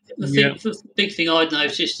think the big thing I'd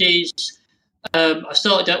noticed is I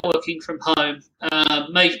started out working from home.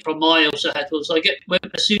 Major problem I also had was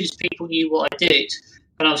as soon as people knew what I did,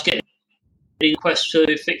 and I was getting requests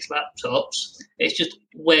to fix laptops, it's just,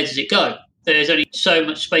 where does it go? There's only so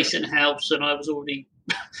much space in the house, and I was already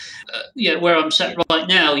where I'm sat right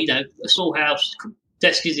now, a small house,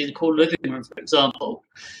 desk is in the corner living room, for example.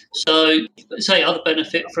 So say other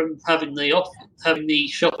benefit from having the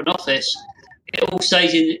shop and office, it all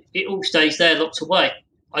stays there locked away.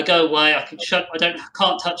 I go away, I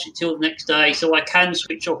can't touch it till the next day, so I can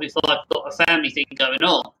switch off if I've got a family thing going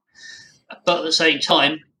on. But at the same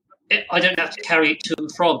time, I don't have to carry it to and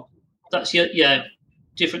from. That's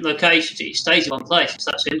different locations. It stays in one place. It's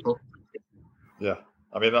that simple. Yeah,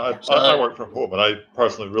 I mean, I work from home, and I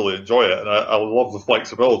personally really enjoy it, and I love the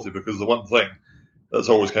flexibility, because the one thing that's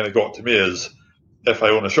always kind of got to me is, if I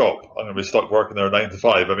own a shop, I'm going to be stuck working there 9 to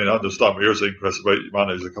 5. I mean, I understand what you're saying, Chris, about you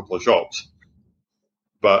manage a couple of shops,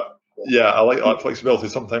 but I like that flexibility.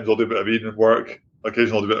 Sometimes I'll do a bit of evening work,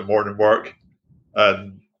 occasionally I'll do a bit of morning work,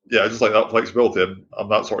 and I just like that flexibility, and I'm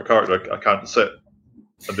that sort of character. I can't sit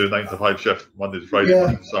and do a 9 to 5 shift Monday to Friday,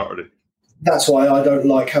 Monday to Saturday. That's why I don't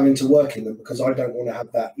like having to work in them, because I don't want to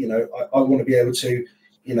have that. I want to be able to,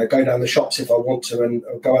 go down the shops if I want to, and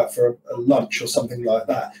go out for a lunch or something like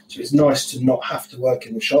that. So it's nice to not have to work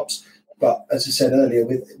in the shops. But as I said earlier,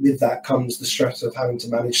 with that comes the stress of having to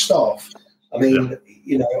manage staff. I mean,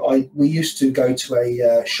 we used to go to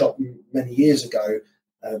a shop many years ago,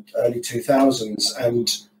 early 2000s, and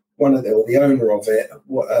the owner of it,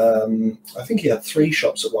 I think he had 3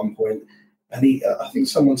 shops at one point, and I think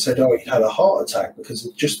someone said, he'd had a heart attack because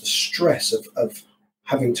of just the stress of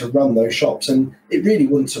having to run those shops. And it really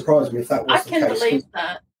wouldn't surprise me if that was the case. I can believe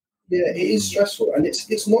that. Yeah, it is stressful, and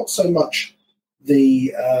it's not so much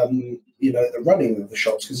the the running of the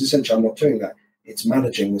shops, because essentially I'm not doing that. It's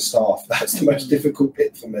managing the staff. That's the most difficult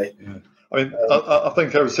bit for me. Yeah. I mean, I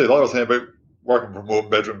think I would say the other thing about working from home,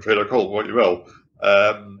 bedroom trader, call it what you will.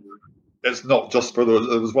 It's not just for those.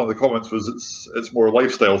 It was one of the comments was it's more a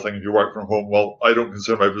lifestyle thing if you work from home. Well, I don't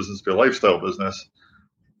consider my business to be a lifestyle business.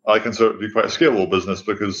 I consider it to be quite a scalable business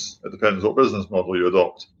because it depends what business model you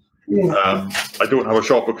adopt. Yeah. I don't have a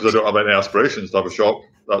shop because I don't have any aspirations to have a shop.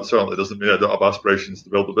 That certainly doesn't mean I don't have aspirations to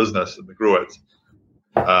build a business and to grow it.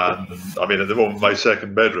 And I mean, at the moment, my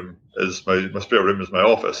second bedroom is my spare room is my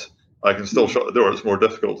office. I can still shut the door. It's more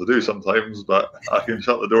difficult to do sometimes, but I can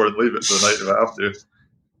shut the door and leave it for the night if I have to.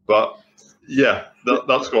 But yeah,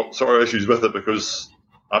 that's got sort of issues with it because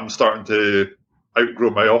I'm starting to outgrow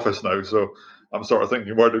my office now. So I'm sort of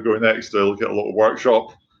thinking where to go next, to look at a little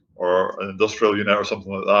workshop or an industrial unit or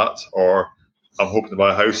something like that. Or I'm hoping to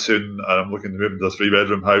buy a house soon and I'm looking to move into a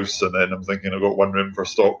 3-bedroom house. And then I'm thinking I've got one room for a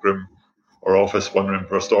stockroom or office, one room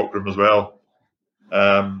for a stockroom as well.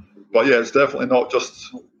 But yeah, it's definitely not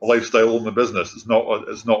just a lifestyle in the business. It's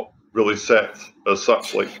not really set as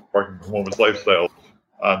such, like working from home is lifestyle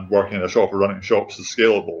and working in a shop or running shops is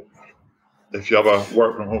scalable. If you have a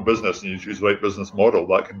work from home business and you choose the right business model,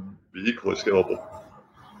 that can be equally scalable.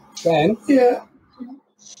 Ben? Yeah.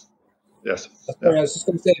 Yes. Sorry, I was just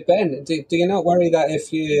going to say, Ben, do you not worry that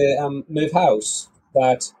if you move house,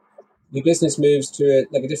 that your business moves to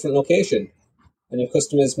a different location and your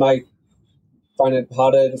customers might find it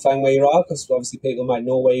harder to find where you are, because obviously people might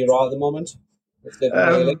know where you are at the moment?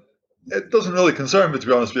 It doesn't really concern me, to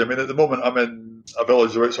be honest with you. I mean, at the moment, I'm in a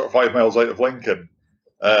village about sort of 5 miles out of Lincoln.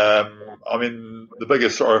 I mean, the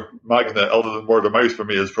biggest sort of magnet, other than word of mouth for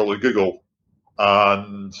me, is probably Google.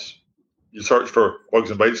 And you search for Bugs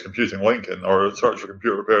and Bytes Computing Lincoln or search for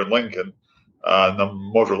computer repair in Lincoln, and I'm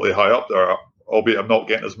moderately high up there, albeit I'm not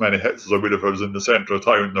getting as many hits as I would if I was in the centre of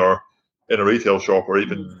town or in a retail shop or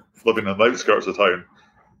even living in the outskirts of town.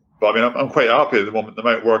 But I mean, I'm quite happy at the moment. The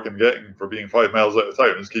amount of work I'm getting for being 5 miles out of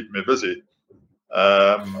town is keeping me busy.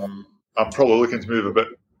 I'm probably looking to move a bit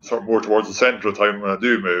sort of more towards the centre of town when I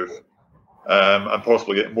do move, and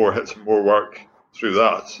possibly get more hits and more work through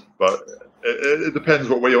that. But it depends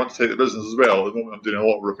what way you want to take the business as well. At the moment, I'm doing a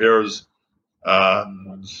lot of repairs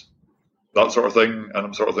and that sort of thing, and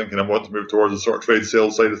I'm sort of thinking I want to move towards the sort of trade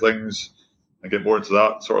sales side of things and get more into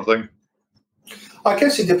that sort of thing. I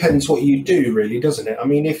guess it depends what you do, really, doesn't it? I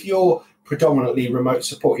mean, if you're predominantly remote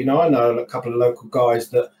support, I know a couple of local guys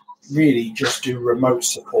that really just do remote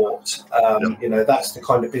support. That's the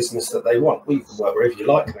kind of business that they want. Well, you can work wherever you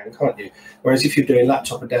like, then, can't you? Whereas if you're doing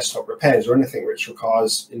laptop and desktop repairs or anything which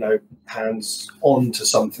requires, hands on to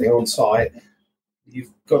something on site,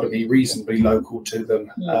 you've got to be reasonably local to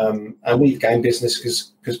them. And we've gained business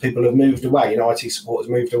because people have moved away. IT support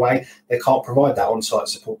has moved away. They can't provide that on-site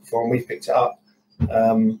support before, and we've picked it up.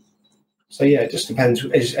 So yeah, it just depends,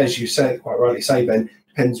 as you said, quite rightly say, Ben,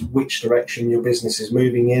 depends which direction your business is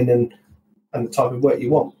moving in and the type of work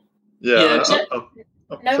you want. Yeah.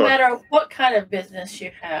 No matter what kind of business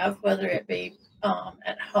you have, whether it be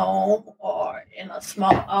at home or in a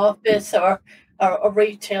small office or a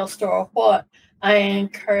retail store or what, I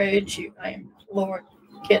encourage you, I implore,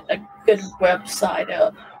 get a good website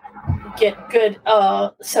up, get good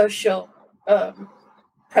social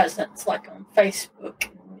presence like on Facebook,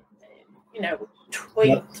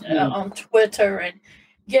 tweet on Twitter, and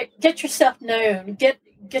get yourself known,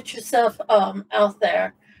 get yourself out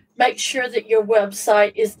there. Make sure that your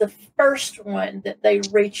website is the first one that they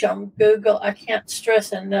reach on Google. I can't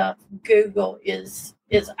stress enough, Google is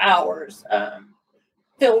ours.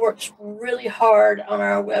 Phil works really hard on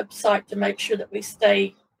our website to make sure that we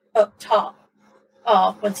stay up top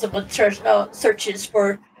when someone searches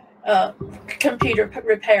for computer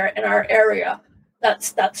repair in our area.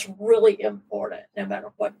 That's really important, no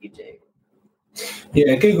matter what you do.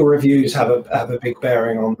 Yeah, Google reviews have a big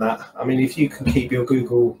bearing on that. I mean, if you can keep your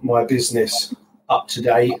Google My Business up to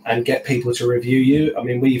date and get people to review you, I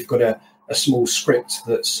mean, we've got a small script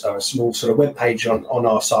that's a small sort of web page on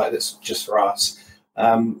our site that's just for us.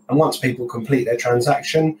 And once people complete their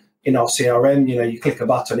transaction in our CRM, you click a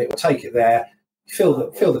button, it will take it there.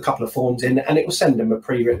 Fill the couple of forms in, and it will send them a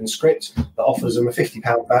pre-written script that offers them a £50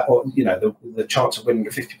 voucher, or the chance of winning a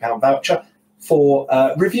 £50 voucher for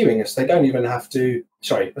reviewing us. They don't even have to.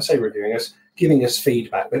 Sorry, I say reviewing us, giving us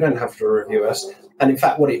feedback. They don't have to review us. And in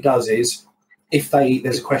fact, what it does is, if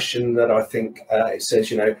there's a question that I think it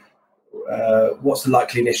says, what's the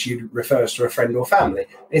likeliness you'd refer us to a friend or family?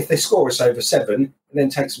 If they score us over 7, it then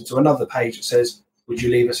takes them to another page that says, would you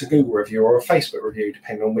leave us a Google review or a Facebook review,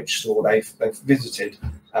 depending on which store they've visited?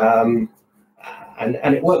 And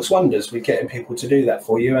it works wonders with getting people to do that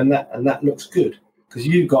for you, and that looks good, because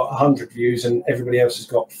you've got 100 reviews and everybody else has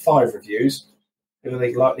got 5 reviews. Who are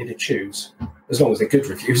they likely to choose? As long as they're good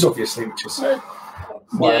reviews, obviously, which is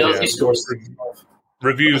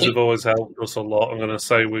Reviews have always helped us a lot. I'm going to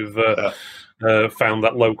say we've found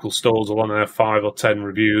that local stores will only have 5 or 10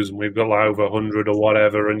 reviews, and we've got like over 100 or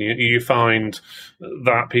whatever. And you find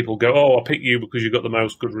that people go, "Oh, I'll pick you because you've got the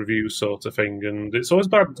most good reviews," sort of thing. And it's always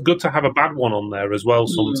good to have a bad one on there as well.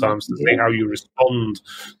 Sometimes to see how you respond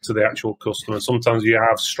to the actual customer. Sometimes you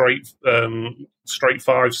have straight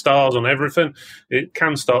 5 stars on everything. It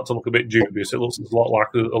can start to look a bit dubious. It looks a lot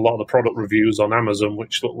like a lot of the product reviews on Amazon,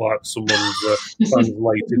 which look like someone's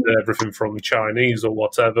translated everything from Chinese or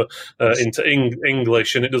whatever into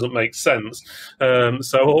English, and it doesn't make sense.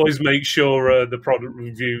 So always make sure the product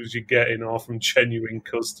reviews you're getting are from genuine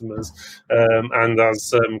customers. And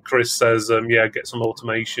as Chris says, get some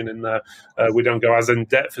automation in there. We don't go as in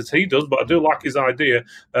depth as he does, but I do like his idea.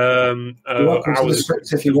 You're welcome to the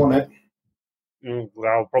script if you want it.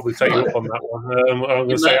 I'll probably take you up on that one. I'm going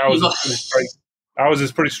to say ours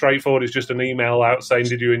is pretty straightforward. It's just an email out saying,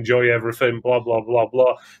 "Did you enjoy everything? Blah blah blah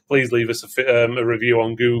blah. Please leave us a review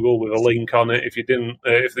on Google with a link on it. If you didn't,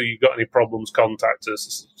 if you got any problems, contact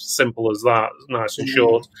us." Simple as that. Nice and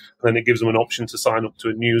short. And then it gives them an option to sign up to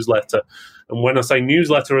a newsletter. And when I say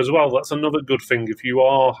newsletter as well, that's another good thing. If you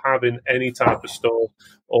are having any type of store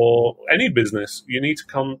or any business, you need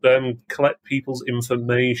to collect people's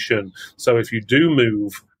information. So if you do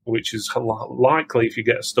move, which is likely if you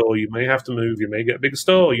get a store, you may have to move, you may get a bigger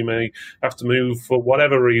store, you may have to move for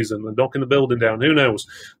whatever reason, and knocking the building down, who knows?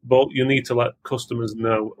 But you need to let customers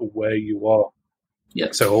know where you are.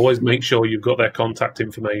 Yeah. So always make sure you've got their contact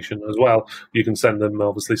information as well. You can send them,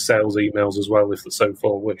 obviously, sales emails as well if they so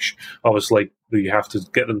far wish. Obviously, you have to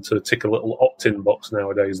get them to tick a little opt-in box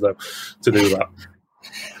nowadays, though, to do that.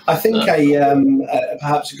 I think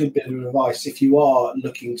perhaps a good bit of advice, if you are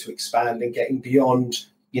looking to expand and getting beyond,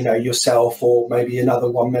 yourself or maybe another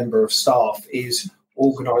one member of staff, is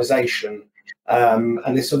organisation.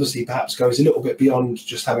 And this obviously perhaps goes a little bit beyond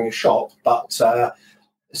just having a shop, but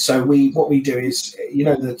so what we do is,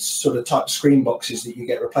 the sort of type screen boxes that you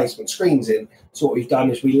get replacement screens in. So what we've done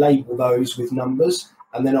is we label those with numbers,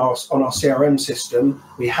 and then on our CRM system,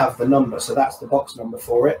 we have the number. So that's the box number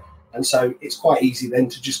for it. And so it's quite easy then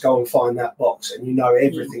to just go and find that box, and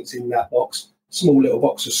everything's in that box. Small little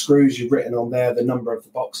box of screws you've written on there, the number of the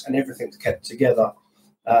box, and everything's kept together,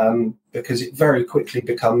 because it very quickly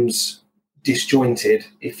becomes disjointed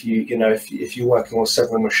if you're working on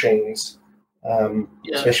several machines.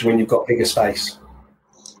 Especially when you've got bigger space.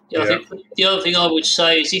 I think the other thing I would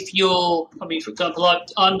say is if you're, for example,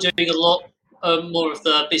 I'm doing a lot more of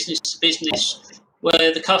the business to business,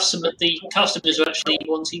 where the customers are actually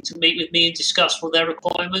wanting to meet with me and discuss what their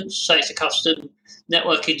requirements. Say it's a custom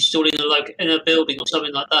network installed in a building or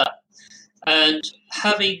something like that, and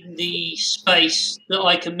having the space that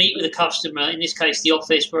I can meet with a customer, in this case the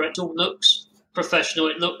office, where it all looks professional,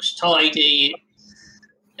 it looks tidy,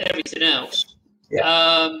 everything else.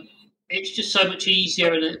 It's just so much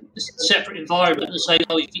easier in a separate environment than saying,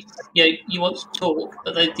 you want to talk,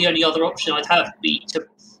 but the only other option I'd have would be to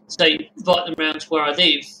say invite them around to where I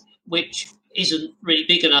live, which isn't really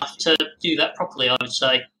big enough to do that properly, I would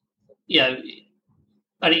say.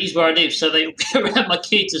 And it is where I live, so they go around my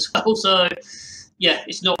kids as well. So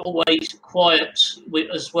it's not always quiet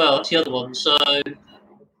as well. That's the other one. So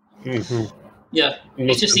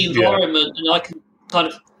it's just the environment, and I can kind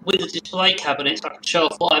of, with the display cabinets, I can show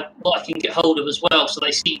off what I can get hold of as well, so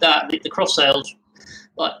they see that. And the cross sales,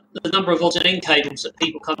 like the number of odds and end cables that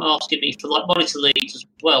people come asking me for, like monitor leads as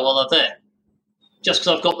well while they're there, just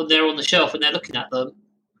because I've got them there on the shelf and they're looking at them.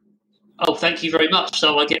 Oh, thank you very much.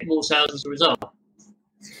 So I get more sales as a result.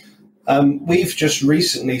 We've just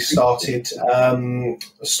recently started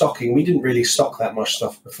stocking. We didn't really stock that much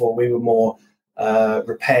stuff before. We were more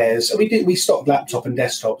repairs. We stocked laptop and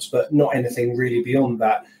desktops, but not anything really beyond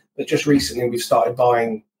that. But just recently we've started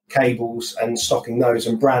buying cables and stocking those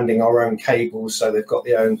and branding our own cables, so they've got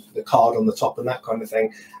the card on the top and that kind of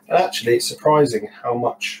thing. And actually it's surprising how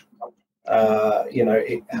much how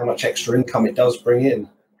much extra income it does bring in.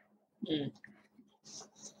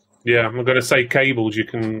 Yeah, I'm going to say cables, you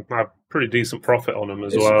can have pretty decent profit on them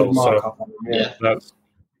as well.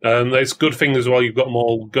 It's a good thing as well. You've got them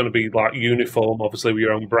all going to be like uniform, obviously, with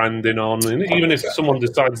your own branding on. And even if someone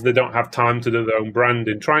decides they don't have time to do their own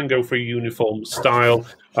branding, try and go for a uniform style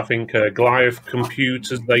I think Goliath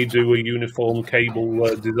Computers, they do a uniform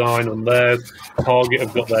cable design on theirs. Target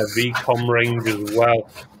have got their VCOM range as well.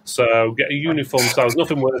 So get a uniform style. There's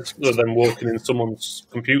nothing worse than walking in someone's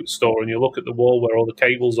computer store and you look at the wall where all the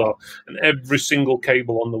cables are, and every single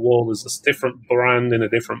cable on the wall is a different brand in a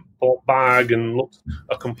different bag and looks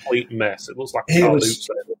a complete mess. It looks like a car loop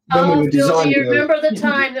sale. Oh, Bill, do you remember the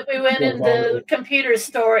time that we went in the computer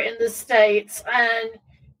store in the States and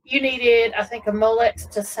you needed, I think, a Molex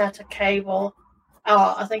to set a cable?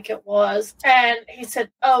 I think it was. And he said,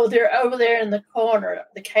 oh, they're over there in the corner.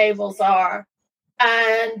 The cables are.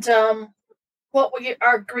 And what we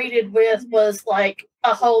are greeted with was like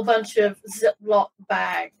a whole bunch of Ziploc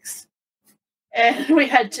bags. And we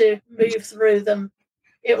had to move through them.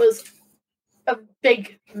 It was a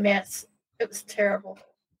big mess. It was terrible.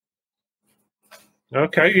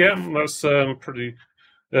 Okay, yeah, that's pretty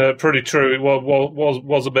true. It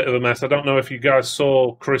was a bit of a mess. I don't know if you guys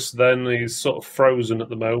saw Chris then. He's sort of frozen at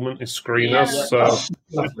the moment, his screen has. So just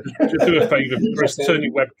do a favour, Chris, turn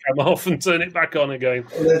your webcam off and turn it back on again.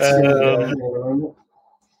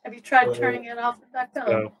 Have you tried turning it off and back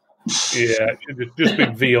on? Yeah, just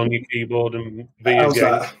big V on your keyboard and V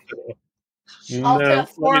again. No,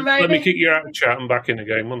 let me kick you out of chat and back in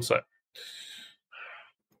again. One sec.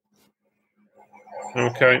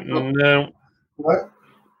 Okay, no.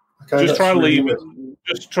 Okay, just try leaving.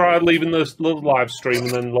 Just try leaving the live stream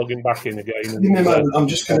and then logging back in again. Give me a moment. I'm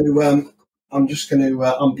just going to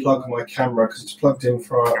unplug my camera because it's plugged in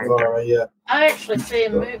for our. I actually see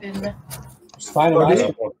him moving. It's fine.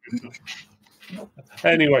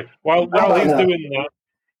 Anyway, while he's doing that,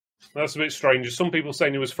 that's a bit strange. Some people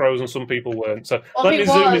saying he was frozen, some people weren't. So let me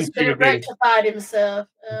zoom into him. Rectified himself.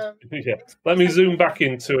 Yeah, let me zoom back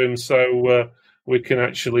into him so we can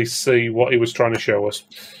actually see what he was trying to show us.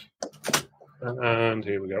 And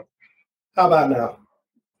here we go. How about now?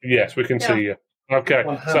 Yes, we can see you. Okay,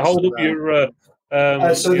 so hold up your.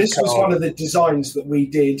 So this was one of the designs that we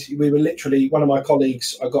did. We were literally, one of my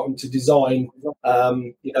colleagues, I got him to design,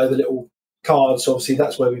 the little cards. Obviously,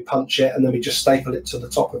 that's where we punch it, and then we just staple it to the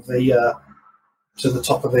top of the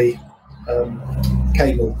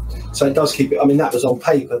cable. So it does keep it. I mean, that was on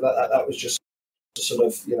paper. That was just sort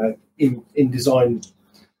of in design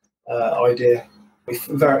idea. We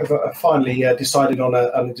finally decided on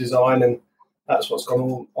a design, and that's what's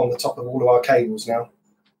gone on the top of all of our cables now.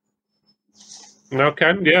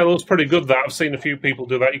 Okay, yeah, that's pretty good. That I've seen a few people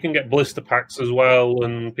do that. You can get blister packs as well,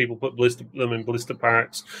 and people put them in blister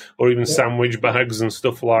packs or even sandwich bags and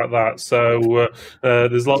stuff like that. So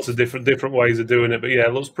there's lots of different ways of doing it. But yeah,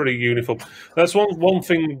 it looks pretty uniform. That's one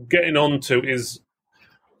thing. Getting on to is,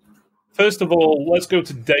 first of all, let's go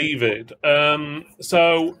to David.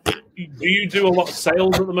 So, do you do a lot of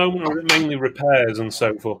sales at the moment, or is it mainly repairs and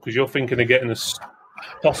so forth? Because you're thinking of getting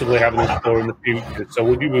possibly having a store in the future. So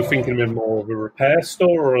would you be thinking of more of a repair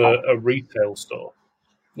store or a retail store?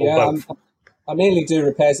 Yeah, I mainly do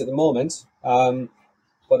repairs at the moment,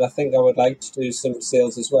 but I think I would like to do some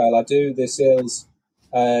sales as well. I do the sales,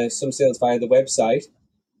 some sales via the website.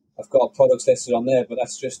 I've got products listed on there, but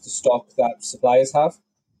that's just the stock that suppliers have.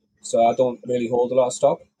 So I don't really hold a lot of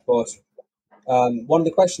stock. But one of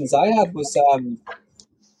the questions I had was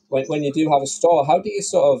when you do have a store, how do you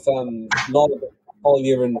sort of log all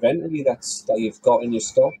your inventory that you've got in your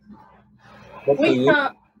store?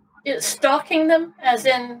 It's stocking them, as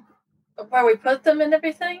in where we put them and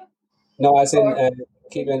everything? No, as in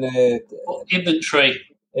keeping inventory.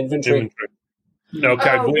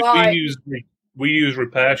 Okay, we use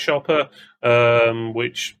Repair Shopper,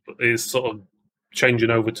 which is sort of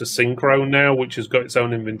changing over to Synchro now, which has got its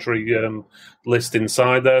own inventory list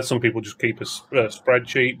inside there. Some people just keep a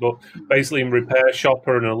spreadsheet, but basically in Repair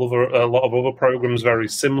Shopper and a lot of other programs very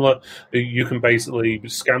similar, you can basically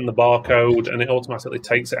scan the barcode and it automatically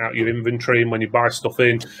takes it out of your inventory. And when you buy stuff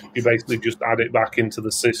in, you basically just add it back into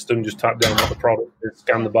the system, just type down what the product is,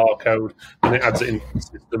 scan the barcode, and it adds it into the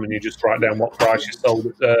system, and you just write down what price you sold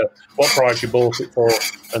it, what price you bought it for,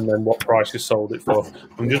 and then what price you sold it for.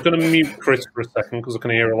 I'm just going to mute Chris for a second because I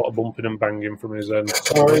can hear a lot of bumping and banging from his end.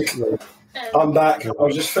 Sorry, I'm back. I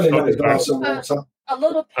was just filling up a glass of water. A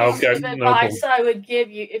little piece of advice I would give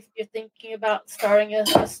you if you're thinking about starting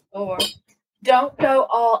a store: don't go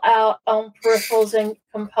all out on peripherals and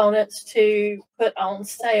components to put on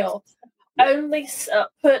sale. Only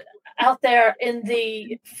put out there in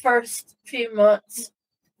the first few months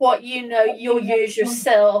what you'll use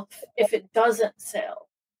yourself if it doesn't sell.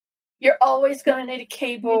 You're always going to need a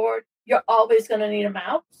keyboard. You're always going to need a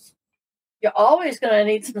mouse. You're always going to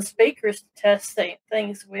need some speakers to test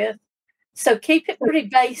things with. So keep it pretty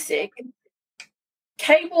basic.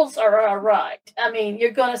 cables are all right. I mean, you're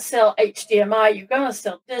going to sell HDMI, you're going to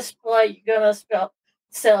sell display, you're going to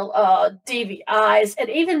sell DVIs, and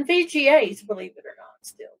even VGAs, believe it or not,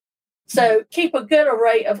 still. So keep a good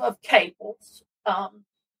array of cables,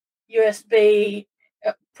 USB,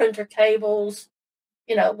 printer cables,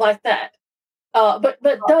 like that. But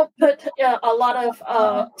don't put a lot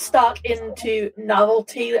of stock into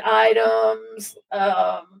novelty items.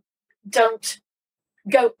 Don't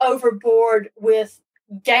go overboard with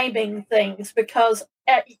gaming things, because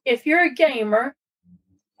if you're a gamer,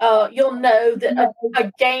 you'll know that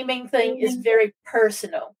a gaming thing is very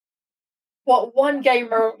personal. What one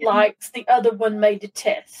gamer likes, the other one may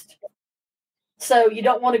detest. So you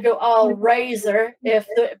don't want to go all Razer if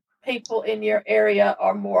the people in your area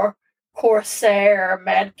are more Corsair or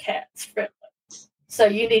Mad Catz friendly. So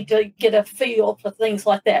you need to get a feel for things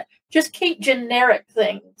like that. Just keep generic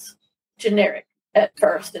things generic at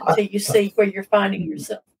first until you see where you're finding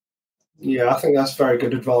yourself. Yeah, I think that's very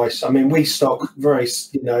good advice. I mean, we stock very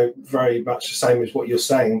much the same as what you're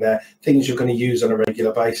saying there. Things you're going to use on a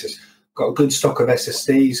regular basis. Got a good stock of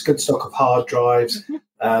SSDs, good stock of hard drives,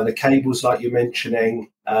 the cables like you're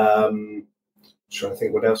mentioning. I'm trying to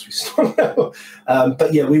think what else we stock now.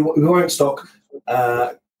 But yeah, we won't stock.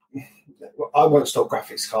 I won't stock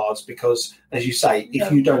graphics cards because, as you say,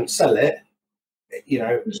 if you don't sell it,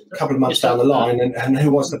 a couple of months down the line, and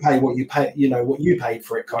who wants to pay what you pay? What you paid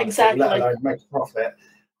for it, kind of thing, let alone make a profit.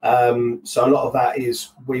 So a lot of that is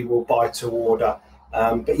we will buy to order.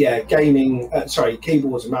 But yeah,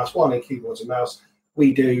 keyboards and mouse. One and keyboards and mouse.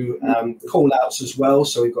 We do call outs as well.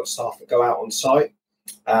 So we've got staff that go out on site.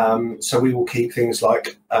 So we will keep things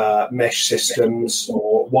like mesh systems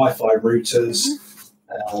or Wi-Fi routers.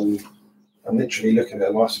 I'm literally looking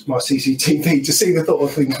at my CCTV to see the sort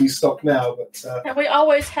of things we stock now. But and we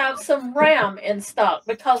always have some RAM in stock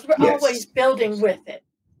because we're always building with it.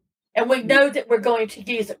 And we know that we're going to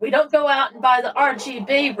use it. We don't go out and buy the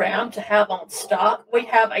RGB RAM to have on stock. We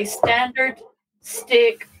have a standard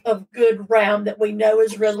stick of good RAM that we know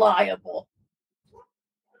is reliable.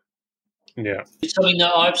 Yeah. It's something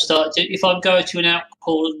that I've started. If I'm going to an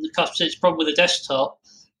outcall and the customer says problem with the desktop,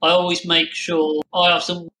 I always make sure I ask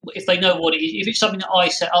them if they know what it is. If it's something that I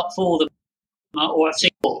set up for them or I've seen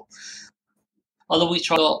before, I'll always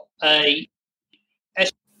try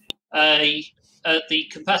the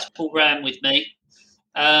compatible RAM with me,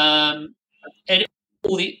 and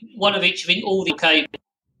one of each of all the cables,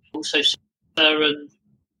 so and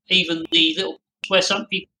even the little where some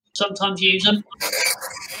people sometimes use them.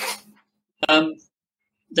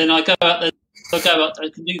 Then I go out there. I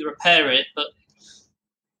can do the repair it, but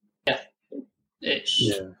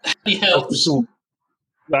it helps.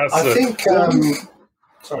 I think.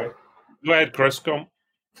 Sorry. Go ahead, Chris. Go on.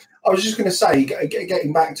 I was just going to say,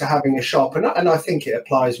 getting back to having a shop, and I think it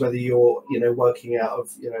applies whether you're, working out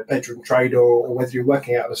of, bedroom trade or whether you're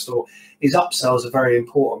working out of a store, is upsells are very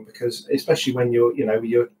important because especially when you're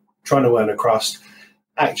trying to earn a crust,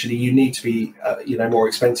 actually you need to be, more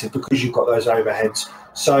expensive because you've got those overheads.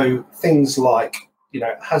 So things like,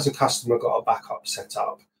 has a customer got a backup set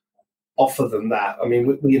up? Offer them that. I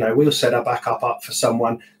mean, we'll set a backup up for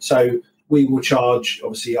someone. So we will charge,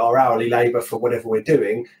 obviously, our hourly labour for whatever we're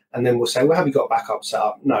doing. And then we'll say, well, have you got backup set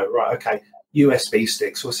up? No, right, okay. USB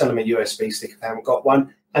sticks. We'll sell them a USB stick if they haven't got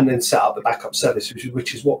one, and then set up the backup service,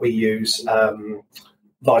 which is what we use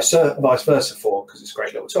vice versa for, because it's a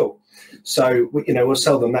great little tool. So, we'll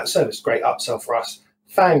sell them that service. Great upsell for us.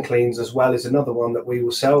 Fan cleans as well is another one that we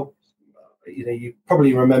will sell. You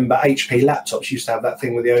probably remember HP laptops used to have that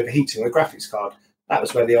thing with the overheating of the graphics card. That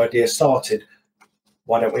was where the idea started.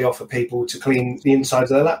 Why don't we offer people to clean the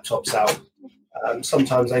insides of their laptops out?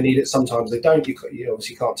 Sometimes they need it, sometimes they don't. You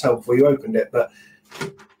obviously can't tell before you opened it, but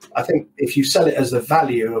I think if you sell it as the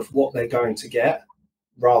value of what they're going to get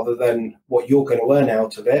rather than what you're going to earn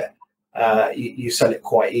out of it, you sell it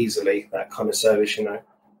quite easily, that kind of service.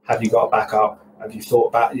 Have you got a backup? Have you thought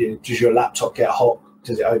about, does your laptop get hot?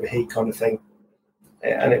 Does it overheat, kind of thing?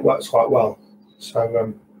 And it works quite well.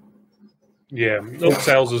 So,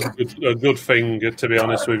 upsells is a good thing, to be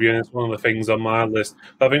honest with you, and it's one of the things on my list.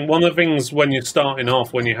 But I think one of the things when you're starting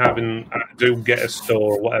off, when you're do get a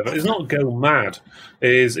store or whatever, is not go mad.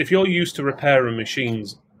 Is if you're used to repairing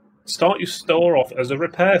machines, start your store off as a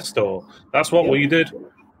repair store. That's what we did.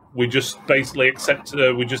 We just basically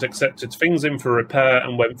accepted things in for repair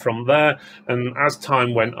and went from there. And as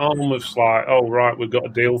time went on, it was like, oh, right, we've got a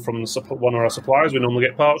deal from one of our suppliers we normally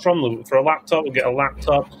get parts from. For a laptop, we get a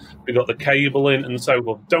laptop. We got the cable in and so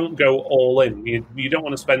forth. Don't go all in. You don't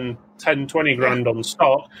want to spend 10, 20 grand on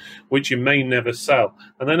stock, which you may never sell.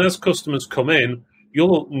 And then as customers come in,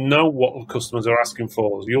 you'll know what the customers are asking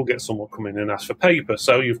for. You'll get someone come in and ask for paper.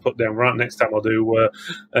 So you've put down, right, next time I'll do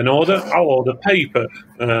an order, I'll order paper,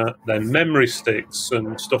 then memory sticks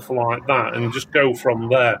and stuff like that, and just go from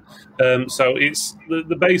there. So it's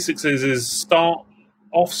the basics is start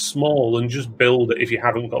off small and just build it if you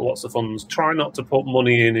haven't got lots of funds. Try not to put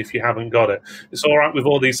money in if you haven't got it. It's all right with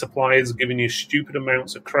all these suppliers giving you stupid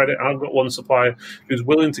amounts of credit. I've got one supplier who's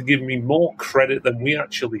willing to give me more credit than we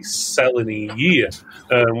actually sell in a year,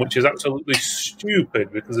 which is absolutely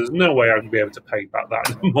stupid because there's no way I can be able to pay back that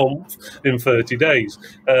in a month in 30 days.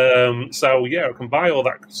 So, yeah, I can buy all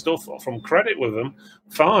that stuff from credit with them.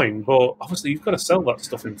 Fine, but obviously you've got to sell that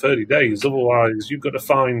stuff in 30 days. Otherwise, you've got to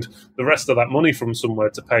find the rest of that money from somewhere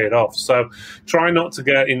to pay it off. So try not to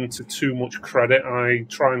get into too much credit. I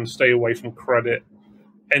try and stay away from credit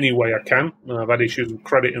any way I can. I've had issues with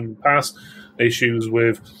credit in the past, issues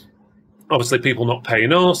with obviously people not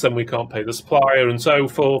paying us, then we can't pay the supplier and so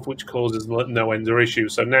forth, which causes no end of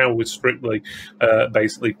issues. So now we strictly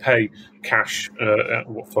basically pay cash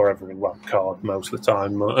for everything, well, card most of the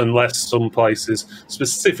time, unless some places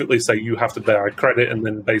specifically say you have to buy credit, and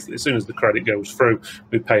then basically as soon as the credit goes through,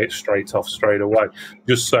 we pay it straight off straight away,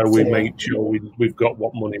 just so we make sure we've got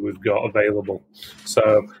what money we've got available.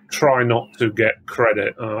 So try not to get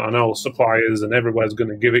credit. I know suppliers and everywhere's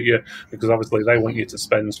going to give it you because obviously they want you to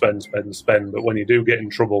spend, but when you do get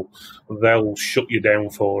in trouble, they'll shut you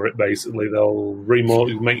down for it. Basically, they'll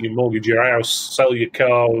make you mortgage your house, sell your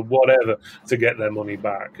car, whatever, to get their money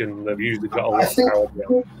back, and they've usually got a lot of power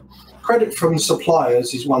behind. Credit from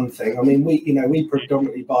suppliers is one thing. I mean, we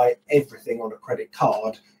predominantly buy everything on a credit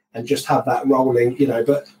card and just have that rolling,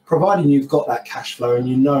 but providing you've got that cash flow and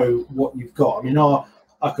you know what you've got. I mean,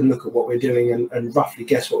 I can look at what we're doing and roughly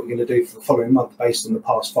guess what we're going to do for the following month based on the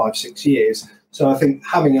past 5-6 years. So I think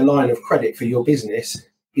having a line of credit for your business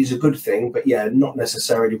is a good thing, but yeah, not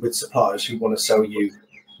necessarily with suppliers who want to sell you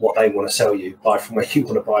what they want to sell you, buy from where you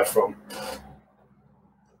want to buy from.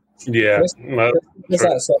 Yeah. Is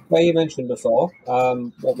that software you mentioned before?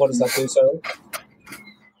 What does that do, sorry?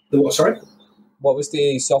 The what, sorry? What was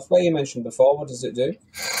the software you mentioned before? What does it do?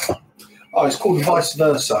 Oh, it's called Vice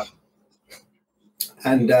Versa.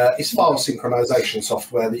 And it's file synchronization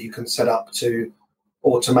software that you can set up to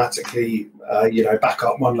automatically, back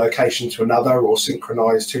up one location to another or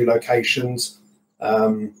synchronize two locations.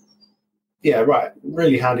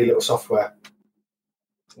 Really handy little software.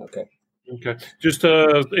 Okay. Just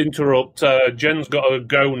to interrupt, Jen's got to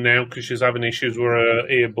go now because she's having issues with her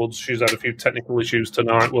earbuds. She's had a few technical issues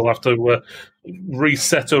tonight. We'll have to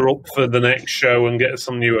reset her up for the next show and get her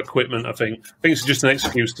some new equipment, I think. I think it's just an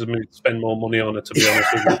excuse to spend more money on her, to be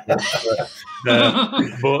honest with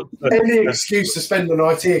you. Any excuse to spend on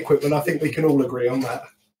IT equipment, I think we can all agree on that.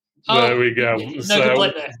 There we go. No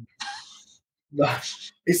complaint there. No,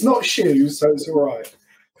 it's not shoes, so it's all right.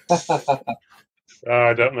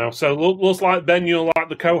 I don't know. So looks like, Ben, you're like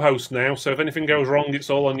the co-host now. So if anything goes wrong,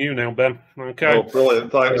 it's all on you now, Ben. Okay. Oh,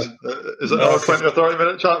 brilliant. Thanks. Is it now a 20 or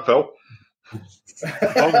 30-minute chat, Phil? We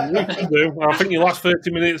can do. I think your last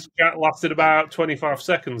 30 minutes chat lasted about 25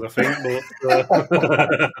 seconds, I think.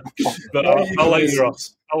 But I'll let you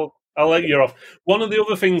off. I'll let you off. One of the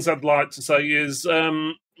other things I'd like to say is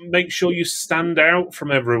make sure you stand out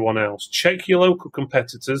from everyone else. Check your local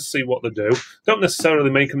competitors, see what they do. Don't necessarily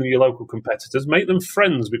make them your local competitors. Make them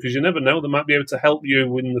friends, because you never know, they might be able to help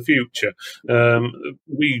you in the future.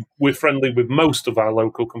 We're friendly with most of our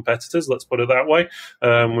local competitors, let's put it that way.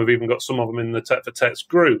 We've even got some of them in the Tech for Techs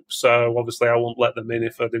group, so obviously I won't let them in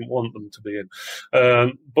if I didn't want them to be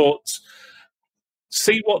in. But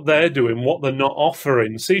see what they're doing, what they're not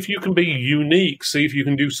offering. See if you can be unique. See if you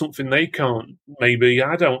can do something they can't. Maybe,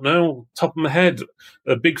 I don't know, top of my head,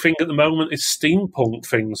 a big thing at the moment is steampunk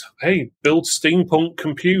things. Hey, build steampunk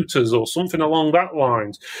computers or something along that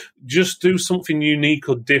lines. Just do something unique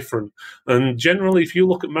or different. And generally, if you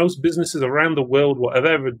look at most businesses around the world, what have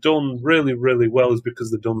ever done really, really well is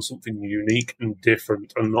because they've done something unique and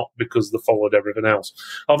different, and not because they followed everything else.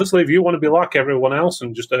 Obviously, if you want to be like everyone else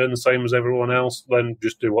and just earn the same as everyone else, then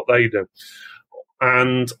just do what they do.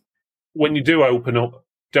 And when you do open up,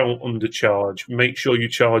 don't undercharge. Make sure you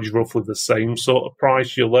charge roughly the same sort of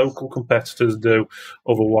price your local competitors do.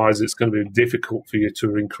 Otherwise, it's going to be difficult for you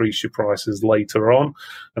to increase your prices later on.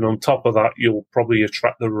 And on top of that, you'll probably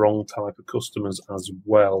attract the wrong type of customers as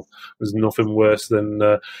well. There's nothing worse than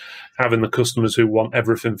having the customers who want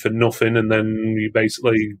everything for nothing, and then you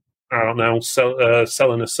basically, I don't know,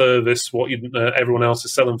 selling a service, what everyone else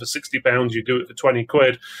is selling for £60, you do it for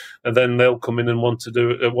 £20, and then they'll come in and want you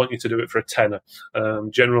to do it for a tenner.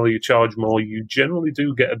 Generally, you charge more. You generally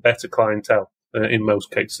do get a better clientele. in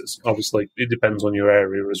most cases. Obviously, it depends on your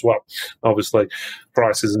area as well. Obviously,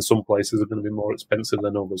 prices in some places are going to be more expensive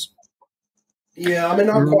than others. Yeah, I mean,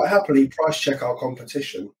 I'll quite happily price check our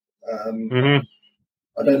competition.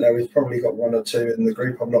 I don't know, we've probably got one or two in the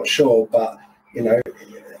group, I'm not sure, but, you know,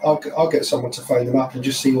 I'll get someone to phone them up and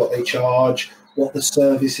just see what they charge, what the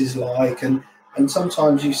service is like, and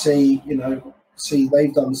sometimes you see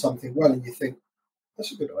they've done something well, and you think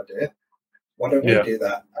that's a good idea. Why don't we do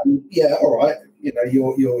that? And yeah, all right, you know,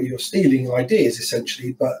 you're stealing ideas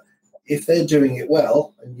essentially, but if they're doing it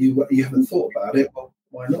well and you haven't thought about it, well,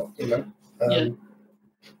 why not? You know.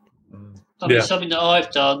 I mean, something that I've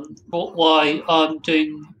done, why I'm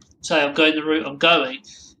going the route I'm going,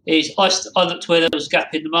 is I looked where there was a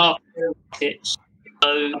gap in the market.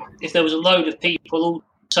 So if there was a load of people all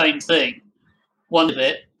the same thing, one of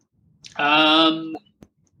it,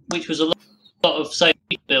 which was a lot of, say,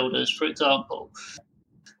 builders, for example,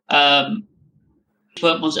 weren't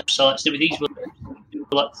ones websites. These were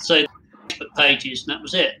like, say, Facebook pages, and that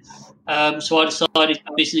was it. So I decided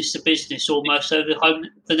business to business almost, so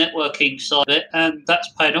the networking side of it, and that's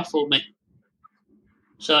paying off for me.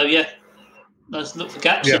 So yeah, let's look for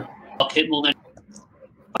gaps in the market more than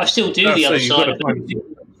I still do the other side of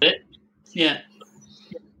it. Yeah.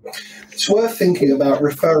 It's worth thinking about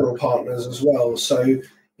referral partners as well. So,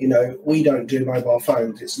 you know, we don't do mobile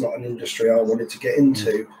phones. It's not an industry I wanted to get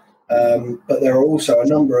into. But there are also a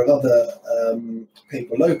number of other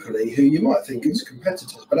people locally who you might think is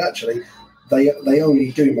competitors, but actually they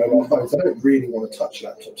only do mobile phones. They don't really want to touch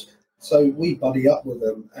laptops. So we buddy up with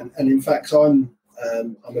them. And in fact, I'm a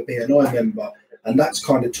BNI member, and that's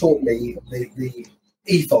kind of taught me the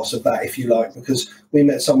ethos of that, if you like, because we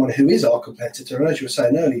met someone who is our competitor. And as you were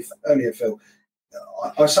saying earlier, Phil,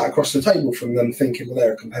 I sat across the table from them thinking, well,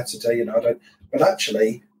 they're a competitor, you know, but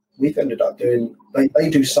actually we've ended up doing, they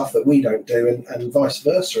do stuff that we don't do, and vice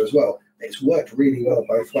versa as well. It's worked really well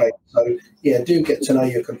both ways. So yeah, do get to know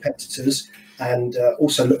your competitors, and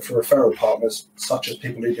also look for referral partners, such as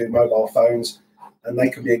people who do mobile phones, and they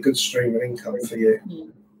can be a good stream of income for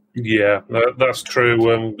you. Yeah, that's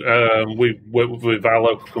true. We work with our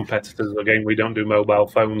local competitors. Again, we don't do mobile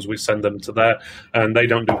phones. We send them to there, and they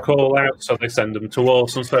don't do call out, so they send them to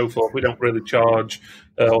us and so forth. We don't really charge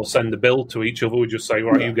or send a bill to each other. We just say,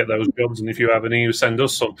 right, you get those jobs, and if you have any, you send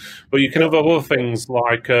us some. But you can have other things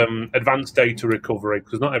like advanced data recovery,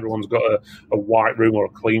 because not everyone's got a white room or a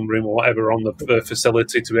clean room or whatever on the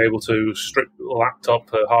facility to be able to strip laptop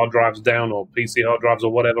hard drives down, or PC hard drives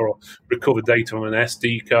or whatever, or recover data from an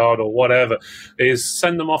SD card or whatever. Is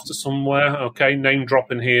send them off to somewhere. Okay, name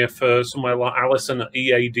dropping here for somewhere like Alison at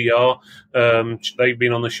EADR. They've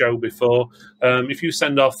been on the show before. If you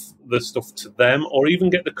send off the stuff to them, or even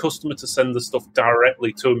get the customer to send the stuff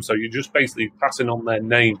directly to them, so you're just basically passing on their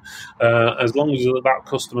name, as long as that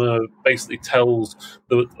customer basically tells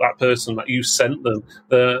that person that you sent them,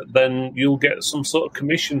 then you'll get some sort of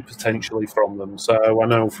commission potentially from them. So I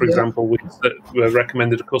know, for example, we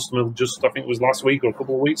recommended a customer just, I think it was last week or a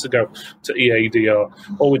couple of weeks ago, to EADR.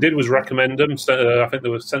 All we did was recommend them. I think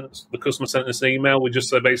the customer sent us an email. We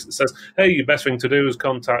just basically says, hey, your best thing to do is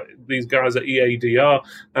contact these guys at EADR,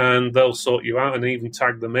 and they'll sort you out, and even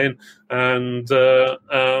tag them in. And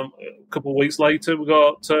a couple of weeks later,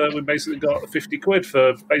 we basically got 50 quid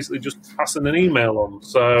for basically just passing an email on.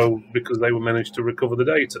 So because they were managed to recover the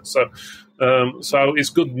data. So it's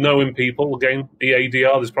good knowing people. Again,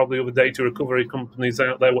 EADR, there's probably other data recovery companies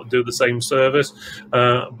out there that do the same service.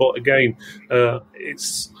 But again,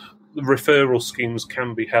 the referral schemes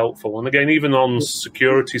can be helpful. And again, even on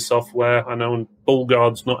security software, I know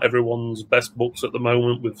BullGuard's not everyone's best books at the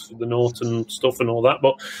moment with the Norton stuff and all that,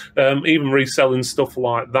 but even reselling stuff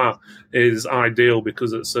like that is ideal,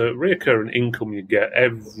 because it's a recurring income you get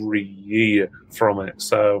every year from it.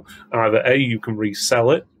 So either A, you can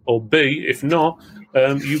resell it, or B, if not,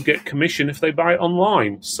 you get commission if they buy it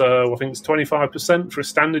online. So I think it's 25% for a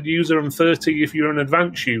standard user and 30% if you're an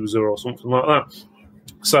advanced user or something like that.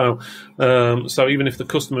 So even if the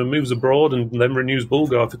customer moves abroad and then renews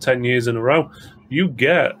BullGuard for 10 years in a row, you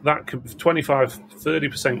get that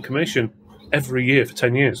 25-30% commission every year for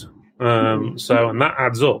 10 years. And that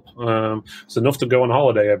adds up. It's enough to go on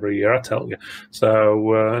holiday every year, I tell you.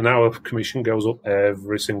 So and our commission goes up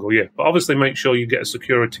every single year. But obviously make sure you get a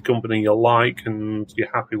security company you like and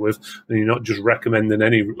you're happy with, and you're not just recommending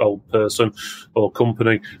any old person or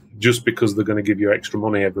company just because they're going to give you extra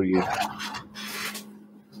money every year.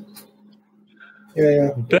 Yeah.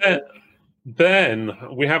 Ben,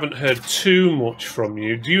 we haven't heard too much from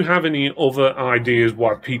you. Do you have any other ideas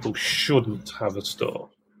why people shouldn't have a store?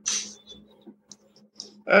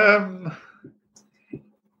 I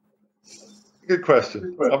Good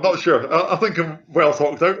question. I'm not sure. I think I'm well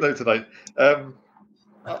talked out now tonight.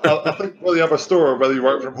 I think whether you have a store or whether you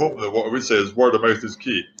work from home, though, what I would say is word of mouth is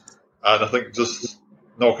key. And I think just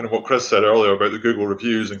knocking on what Chris said earlier about the Google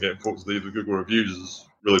reviews and getting folks to leave the Google reviews is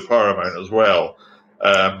really paramount as well.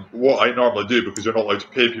 What I normally do, because you're not allowed to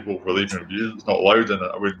pay people for leaving reviews, it's not allowed, and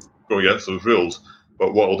I would go against those rules.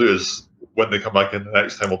 But what I'll do is, when they come back in the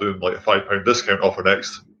next time, I'll do them like a £5 discount off the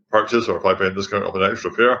next purchase or a £5 discount off the next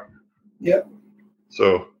repair. Yep.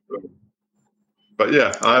 So, but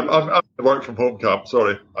yeah, I'm work from home camp.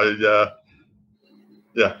 Sorry, I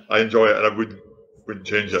enjoy it, and I wouldn't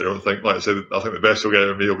change it. I don't think. Like I said, I think the best you'll get out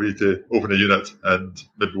of me will be to open a unit and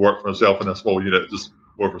maybe work for myself in a small unit, just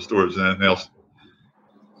more for storage than anything else.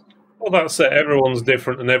 Well, that's it. Everyone's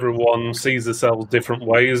different, and everyone sees themselves different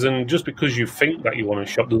ways. And just because you think that you want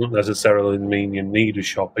to shop doesn't necessarily mean you need a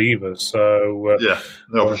shop either. So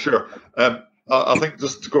for sure. I think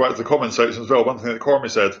just to go back to the comment section as well, one thing that Cormy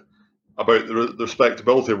said about the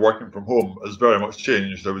respectability of working from home has very much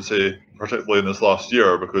changed, I would say, particularly in this last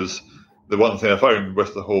year, because the one thing I found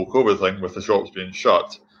with the whole COVID thing, with the shops being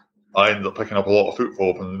shut, I ended up picking up a lot of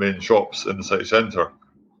footfall from the main shops in the city centre,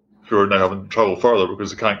 who are now having to travel further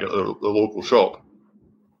because they can't get the local shop.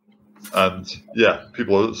 And yeah,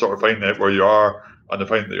 people are sort of finding out where you are, and they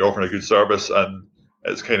find that you're offering a good service, and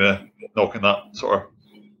it's kind of knocking that sort of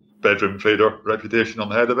bedroom trader reputation on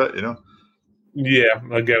the head of it, you know. Yeah,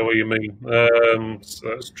 I get what you mean. So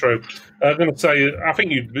that's true. I'm going to say, I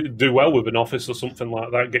think you'd do well with an office or something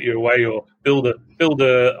like that. Get you away, or build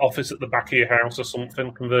a office at the back of your house or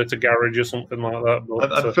something. Convert a garage or something like that.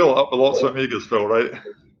 But, and fill it up with lots of Amigas, Phil, right?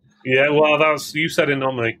 Yeah, well, that's you said it,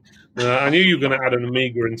 not me. I knew you were going to add an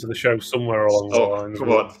Amiga into the show somewhere along the lines. Come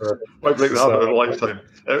on. Might break the habit of a lifetime.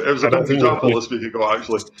 It was a bit example this week ago,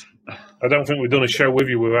 actually. I don't think we've done a show with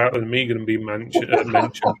you without an Amiga being mentioned.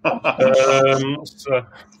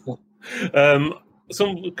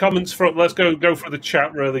 Some comments from. Let's go for the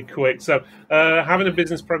chat really quick. So, having a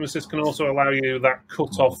business premises can also allow you that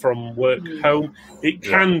cut off from work home. It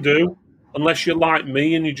can do, unless you're like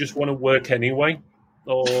me and you just want to work anyway.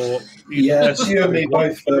 Or it's you and me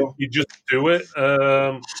both, Phil. You just do it.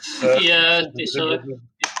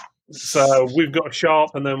 So we've got a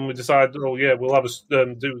shop, and then we decide, we'll have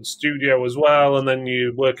do a studio as well, and then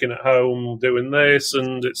you're working at home doing this,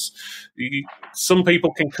 and some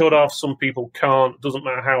people can cut off, some people can't. It doesn't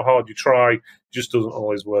matter how hard you try, it just doesn't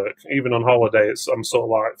always work. Even on holiday, I'm sort of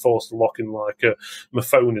like forced to lock in my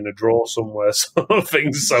phone in a drawer somewhere, sort of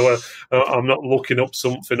thing. So I'm not looking up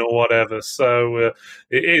something or whatever. So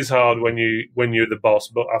it is hard when you're the boss.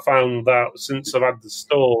 But I found that since I've had the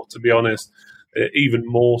store, to be honest, even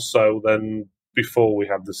more so than before we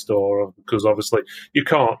had the store, because obviously you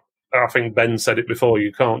can't. I think Ben said it before,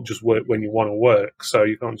 you can't just work when you want to work. So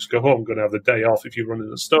you can't just go, I'm going to have the day off if you're running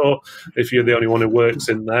the store. If you're the only one who works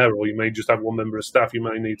in there, or you may just have one member of staff, you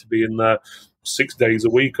may need to be in there 6 days a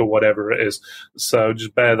week or whatever it is. So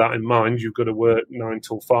just bear that in mind. You've got to work 9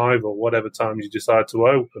 till 5 or whatever time you decide to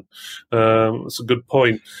open. That's a good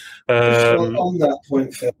point. On that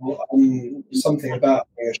point, Phil, something about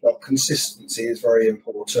being a shop, consistency is very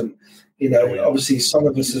important. You know, obviously some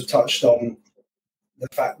of us have touched on the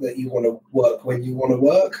fact that you want to work when you want to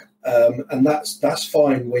work, and that's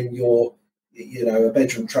fine when you're, a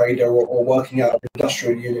bedroom trader or working out of an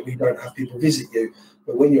industrial unit where you don't have people visit you.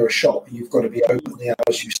 But when you're a shop, you've got to be open the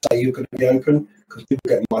hours you say you're going to be open, because people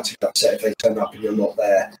get mighty upset if they turn up and you're not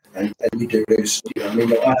there, and you do lose. I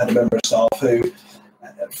had a member of staff who,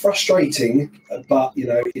 frustrating, but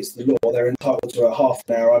it's the law. They're entitled to a half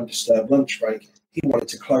an hour undisturbed lunch break. He wanted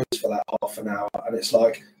to close for that half an hour, and it's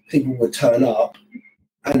like people would turn up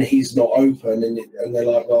and he's not open, and they're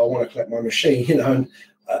like, well, I want to collect my machine, and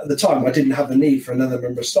at the time I didn't have the need for another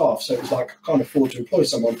member of staff, so it was like I can't afford to employ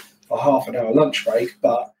someone for half an hour lunch break,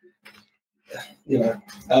 but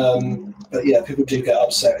people do get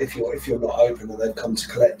upset if you're not open and they've come to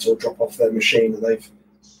collect or drop off their machine and they've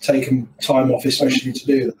taken time off especially to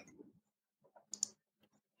do that.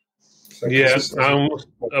 Yeah,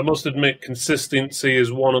 I must admit, consistency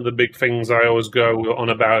is one of the big things I always go on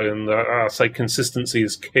about, and I say consistency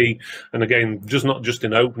is key. And again, not just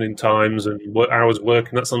in opening times and hours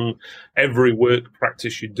working, that's on every work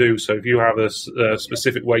practice you do. So if you have a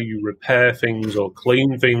specific way you repair things or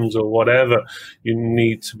clean things or whatever, you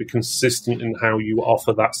need to be consistent in how you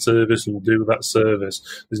offer that service and do that service.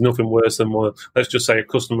 There's nothing worse than, let's just say a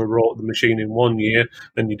customer brought the machine in 1 year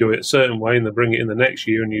and you do it a certain way and they bring it in the next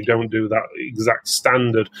year and you don't do that exact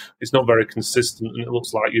standard, it's not very consistent, and it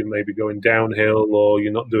looks like you're maybe going downhill or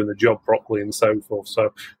you're not doing the job properly and so forth.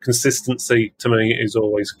 So consistency to me is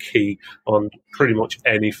always key on pretty much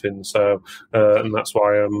anything. So and that's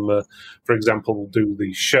why I'm, for example, do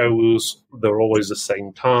these shows. They're always the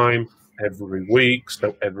same time every week,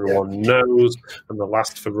 so everyone knows, and they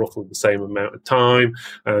last for roughly the same amount of time.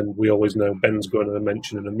 And we always know Ben's going to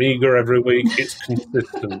mention an Amiga every week. It's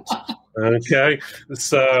consistent. Okay,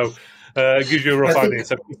 so it gives you a rough idea.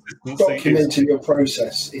 So documenting your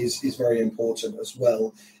process is very important as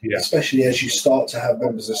well, especially as you start to have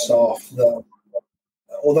members of staff that,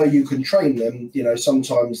 although you can train them,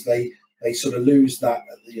 sometimes they sort of lose that,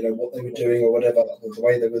 what they were doing or whatever, the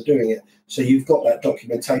way they were doing it. So you've got that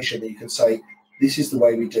documentation that you can say, this is the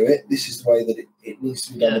way we do it. This is the way that it needs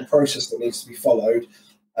to be done, the process that needs to be followed.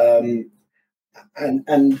 And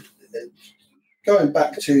going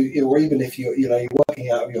back to, or even if you're working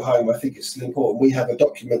out of your home, I think it's still important. We have a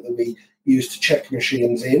document that we use to check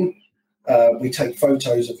machines in. We take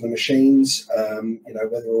photos of the machines,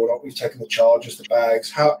 whether or not we've taken the chargers, the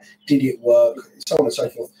bags, how did it work, so on and so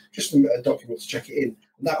forth. Just a document to check it in.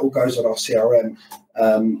 And that all goes on our CRM.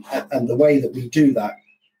 And the way that we do that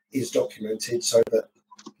is documented so that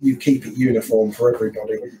you keep it uniform for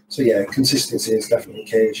everybody. So, consistency is definitely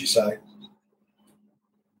key, as you say.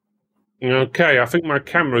 Okay, I think my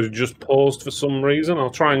camera's just paused for some reason.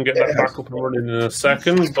 I'll try and get that back up and running in a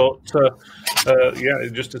second, but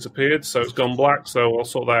it just disappeared, so it's gone black, so I'll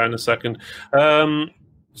sort that out in a second.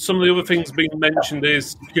 Some of the other things being mentioned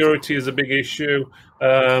is security is a big issue.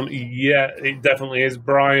 It definitely is,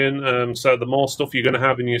 Brian. So the more stuff you're going to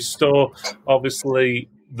have in your store, obviously,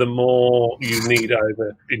 the more you need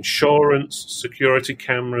either insurance, security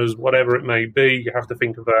cameras, whatever it may be. You have to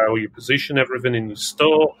think of how you position everything in your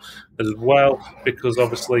store as well, because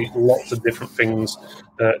obviously lots of different things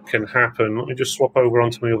can happen. Let me just swap over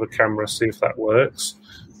onto my other camera, see if that works.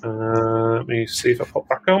 Let me see if I pop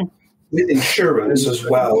back on. With insurance as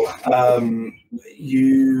well,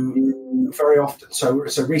 you very often. So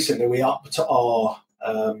recently we upped our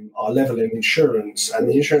level in insurance, and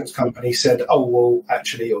the insurance company said, "Oh well,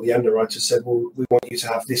 actually," or the underwriter said, "Well, we want you to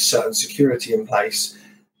have this certain security in place,"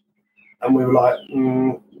 and we were like,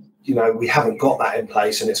 "We haven't got that in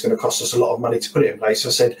place, and it's going to cost us a lot of money to put it in place." So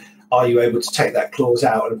I said, "Are you able to take that clause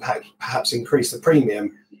out and perhaps increase the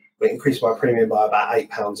premium?" We increased my premium by about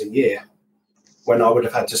 £8 a year, when I would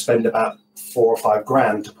have had to spend about $4 or $5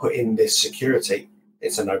 grand to put in this security.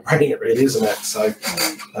 It's a no-brainer, really, isn't it? So,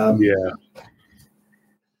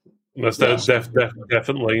 That's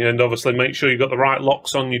definitely, and obviously make sure you've got the right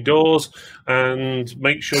locks on your doors, and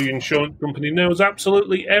make sure your insurance company knows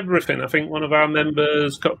absolutely everything. I think one of our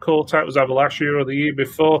members got caught out, was either last year or the year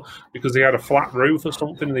before, because he had a flat roof or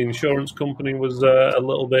something. The insurance company was a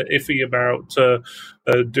little bit iffy about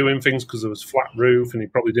doing things because there was flat roof, and he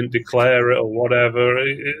probably didn't declare it or whatever.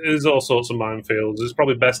 There's all sorts of minefields. It's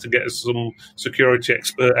probably best to get some security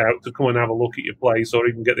expert out to come and have a look at your place, or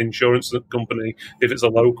even get the insurance company, if it's a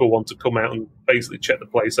local one, to come out and basically check the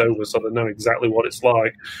place over so they know exactly what it's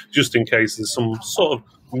like, just in case there's some sort of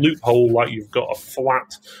loophole, like you've got a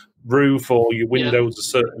flat roof or your windows a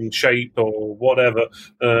certain shape or whatever,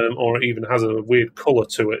 or it even has a weird colour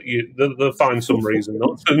to it. They'll find some reason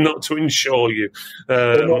not to insure you.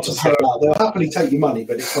 Not to pay out. They'll happily take your money,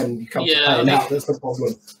 but it's when you come to paying out that's the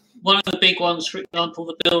problem. One of the big ones, for example,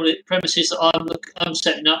 the building premises that I'm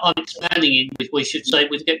setting up, I'm expanding in with, we should say,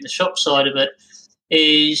 with getting the shop side of it,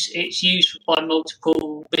 is it's used by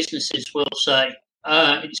multiple businesses, we'll say.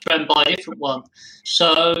 It's run by a different one.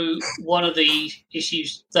 So one of the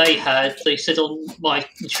issues they said on my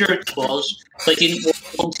insurance was they didn't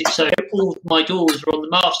want it, so all of my doors were on the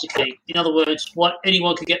master key. In other words,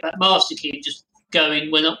 anyone could get that master key and just go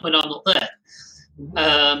in when I'm not there.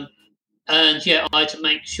 And I had to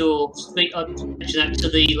make sure, I mentioned that to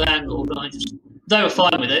the landlord, and they were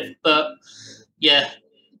fine with it, but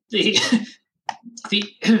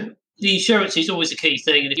the insurance is always a key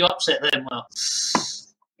thing, and if you upset them, well,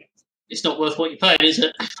 it's not worth what you're paying, is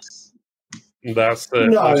it? That's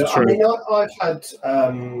true. I mean,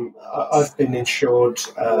 I've been insured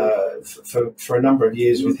for a number of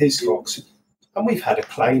years with Hiscox, and we've had a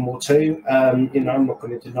claim or two. I'm not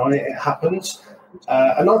going to deny it; it happens,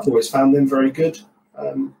 and I've always found them very good.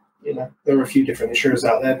 There are a few different insurers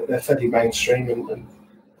out there, but they're fairly mainstream and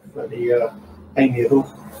fairly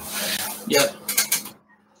amiable. Yeah.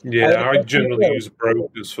 Yeah, I generally use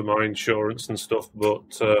brokers for my insurance and stuff, but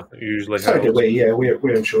usually so do we. Yeah,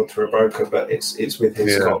 we're insured through a broker, but it's with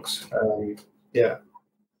Hiscox.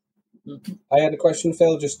 I had a question,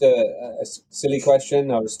 Phil. Just a silly question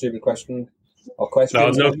or a stupid question. or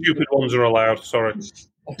questions. No stupid ones are allowed. Sorry.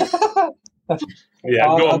 Yeah,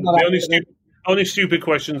 go on. The only stupid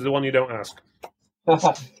question is the one you don't ask.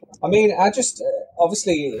 I mean, I just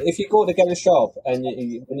obviously, if you go to get a shop and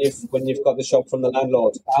when you've got the shop from the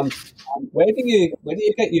landlord, where do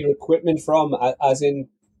you get your equipment from? As in,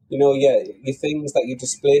 your things that you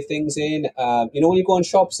display things in. When you go in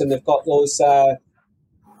shops and they've got those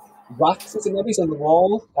racks, isn't maybe on the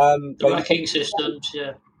wall. The racking systems,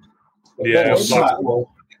 yeah. Yeah, slat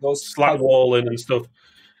walling and stuff.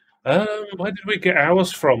 Where did we get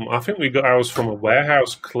ours from? I think we got ours from a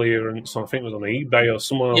warehouse clearance. I think it was on eBay or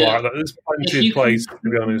somewhere like that. There's plenty of places, to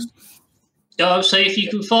be honest. I would say if you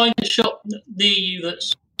can find a shop near you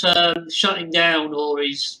that's shutting down or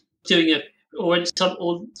is doing or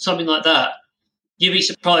something like that, you'd be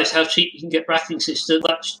surprised how cheap you can get racking system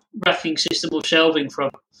or shelving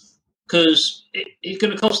from. Because it's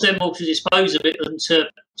going to cost them more to dispose of it than to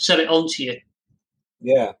sell it on to you.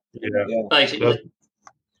 Yeah. Basically.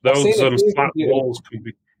 Those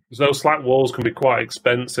slat walls can be quite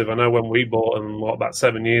expensive. I know when we bought them about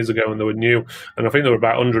 7 years ago, and they were new, and I think they were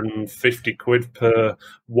about 150 quid per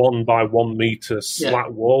 1 by 1 meter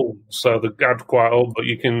slat wall. So they add quite up, but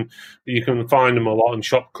you can find them a lot in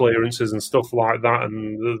shop clearances and stuff like that,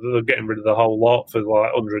 and they're getting rid of the whole lot for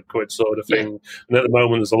like 100 quid sort of thing. And at the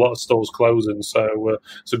moment, there's a lot of stores closing, so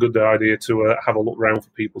it's a good idea to have a look around for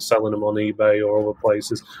people selling them on eBay or other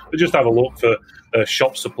places. But just have a look for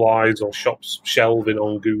shop supplies or shops shelving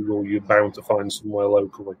on Google. You're bound to find somewhere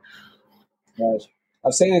locally. Right.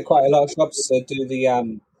 I've seen in quite a lot of shops do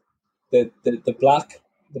the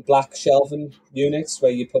black shelving units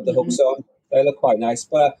where you put the hooks on. They look quite nice,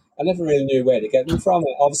 but I never really knew where to get them from.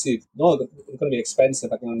 Obviously, no, they're going to be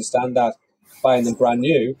expensive. I can understand that, buying them brand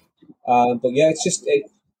new. But yeah, it's just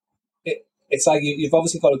it's like you've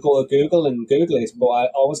obviously got to go to Google and Google it. But I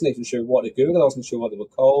wasn't even sure what to Google. I wasn't sure what they were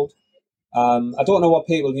called. I don't know what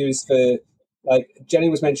people use for. Like Jenny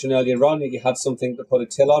was mentioning earlier on, that you had something to put a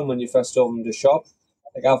till on when you first opened a shop.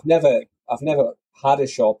 Like I've never had a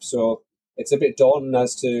shop, so it's a bit daunting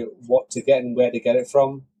as to what to get and where to get it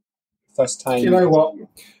from. First time. You know what?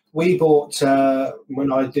 We bought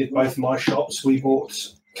when I did both of my shops. We bought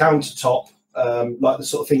countertop, like the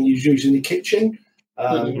sort of thing you use in the kitchen.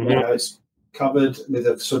 It's covered with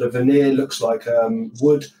a sort of veneer, looks like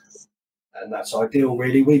wood. And that's ideal,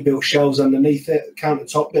 really. We built shelves underneath it,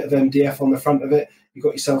 countertop, bit of MDF on the front of it. You've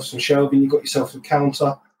got yourself some shelving, you've got yourself a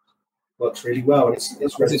counter. Works really well, and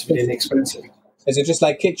it's relatively inexpensive. Is it just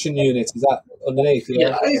like kitchen units? Is that underneath?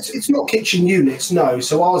 Yeah, it's not kitchen units, no.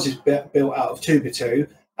 So ours is built out of 2x2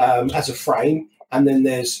 as a frame, and then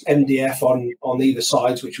there's MDF on either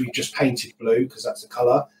sides, which we just painted blue because that's the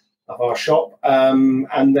colour of our shop.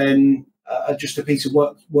 And then just a piece of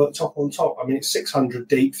worktop on top. I mean, it's 600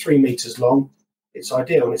 deep, 3 meters long. It's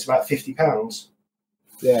ideal, and it's about £50.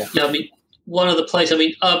 Yeah. Yeah, I mean, one of the places. I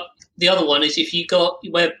mean, the other one is if you got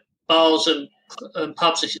where bars and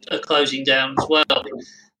pubs are closing down as well.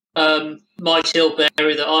 My till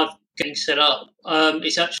area that I'm getting set up, I've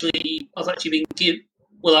actually been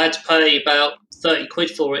I had to pay about 30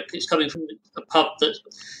 quid for it. It's coming from a pub that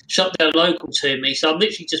shut down local to me, so I'm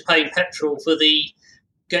literally just paying petrol for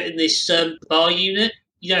getting this bar unit.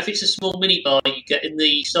 You know, if it's a small mini bar you get in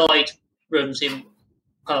the side rooms in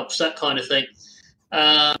pubs, that kind of thing.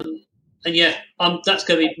 And yeah, that's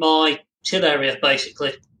going to be my till area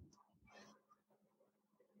basically.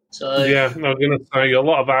 So yeah, I was going to say a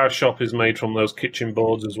lot of our shop is made from those kitchen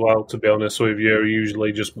boards as well. To be honest with you,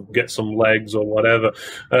 usually just get some legs or whatever.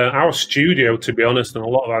 Our studio, to be honest, and a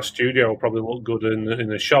lot of our studio will probably look good in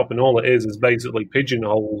the shop, and all it is basically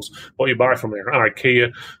pigeonholes. What you buy from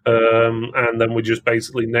IKEA, and then we just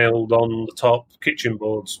basically nailed on the top kitchen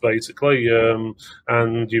boards, basically,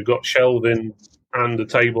 and you've got shelving and a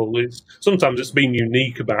table. Sometimes it's been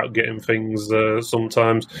unique about getting things.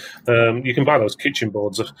 Sometimes you can buy those kitchen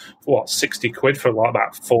boards of 60 quid for like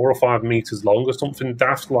about 4 or 5 meters long or something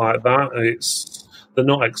daft like that. They're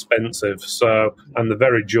not expensive, so, and they're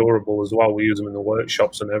very durable as well. We use them in the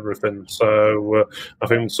workshops and everything. So I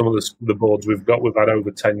think some of the boards we've had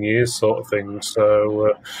over 10 years, sort of thing.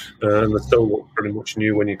 So and they still look pretty much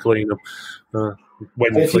new when you clean them.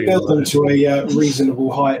 If you build them to a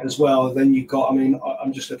reasonable height as well, then you've got, I mean,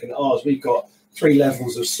 I'm just looking at ours, we've got 3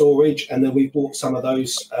 levels of storage, and then we bought some of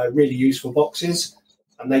those really useful boxes,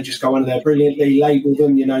 and they just go under there brilliantly, label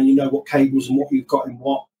them, you know what cables and what you've got in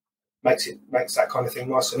what, makes that kind of thing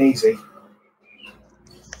nice and easy.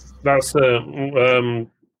 That's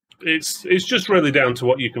it's just really down to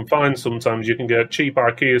what you can find. Sometimes you can get cheap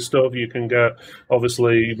IKEA stuff, you can get,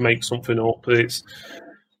 obviously, make something up.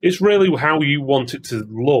 it's really how you want it to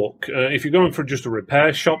look. If you're going for just a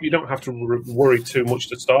repair shop, you don't have to worry too much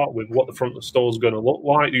to start with what the front of the store is going to look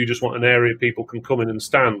like. You just want an area people can come in and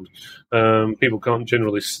stand. People can't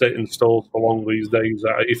generally sit in stores for long these days,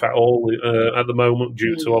 if at all, at the moment,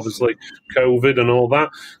 due to obviously COVID and all that.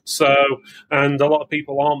 So, and a lot of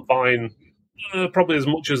people aren't buying probably as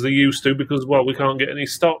much as they used to because, well, we can't get any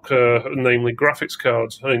stock, namely graphics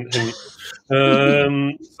cards. We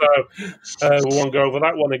won't go over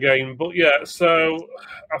that one again. But yeah, so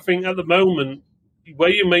I think at the moment,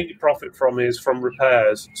 where you make your profit from is from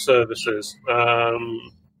repairs, services,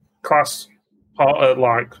 class part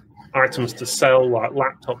like items to sell, like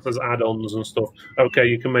laptops as add-ons and stuff. Okay,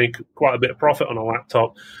 you can make quite a bit of profit on a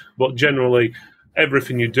laptop, but generally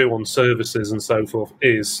everything you do on services and so forth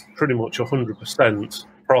is pretty much 100%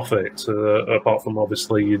 profit, apart from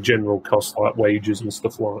obviously your general costs like wages and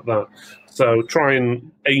stuff like that. So try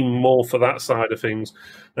and aim more for that side of things.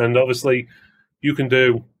 And obviously you can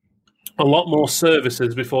do a lot more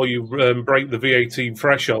services before you break the VAT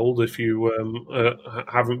threshold if you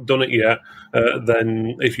haven't done it yet,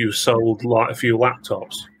 than if you sold like a few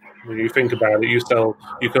laptops. When you think about it, you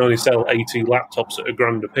can only sell 80 laptops at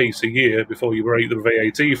 £1,000 a piece a year before you break the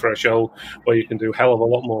VAT threshold, where you can do a hell of a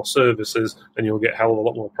lot more services and you'll get a hell of a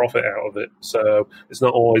lot more profit out of it. So it's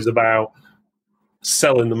not always about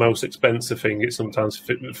selling the most expensive thing. It's sometimes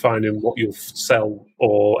finding what you'll sell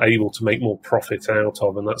or able to make more profit out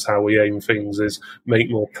of, and that's how we aim things, is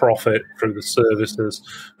make more profit through the services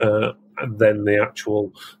than the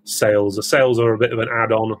actual sales. The sales are a bit of an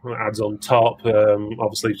add-on, adds on top.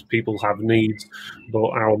 Obviously, people have needs, but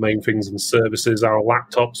our main things in services, our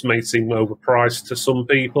laptops may seem overpriced to some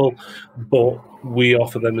people, but we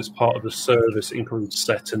offer them as part of the service, includes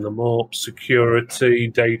setting them up, security,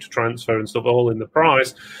 data transfer and stuff, all in the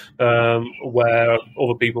price, where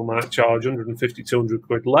other people might charge 150, 200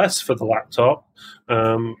 quid less for the laptop.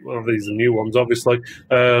 Well, these are new ones, obviously,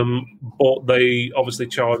 but they obviously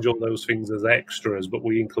charge all those things as extras, but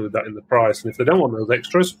we include that in the price. And if they don't want those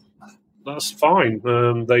extras, that's fine.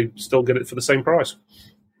 They still get it for the same price.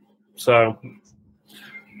 So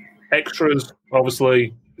extras,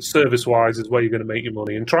 obviously, service-wise is where you're going to make your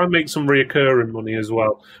money, and try and make some reoccurring money as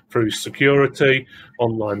well through security,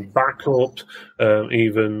 online backup,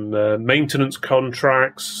 even maintenance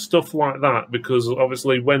contracts, stuff like that, because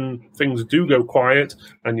obviously when things do go quiet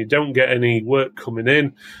and you don't get any work coming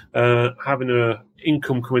in, having an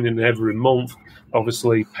income coming in every month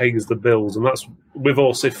obviously pays the bills. And that's with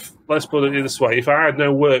us. If, let's put it this way, if I had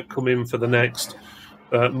no work coming for the next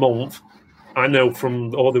month, I know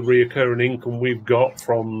from all the reoccurring income we've got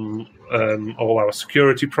from all our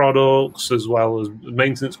security products, as well as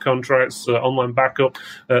maintenance contracts, online backup,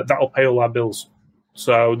 that'll pay all our bills.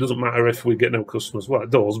 So it doesn't matter if we get no customers. Well, it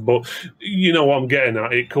does, but you know what I'm getting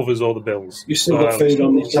at. It covers all the bills. You still got food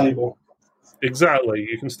on the table. Exactly.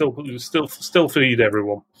 You can still feed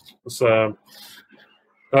everyone. So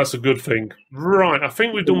that's a good thing. Right, I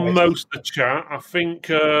think we've done most of the chat. I think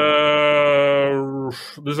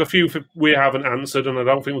there's a few we haven't answered, and I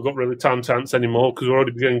don't think we've got really time to answer anymore because we're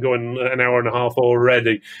already going an hour and a half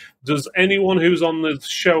already. Does anyone who's on the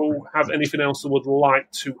show have anything else they would like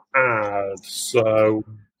to add? So,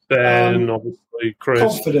 Ben, obviously, Chris.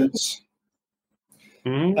 Confidence.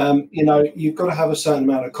 Mm-hmm. You've got to have a certain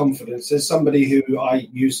amount of confidence. There's somebody who I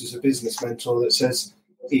use as a business mentor that says,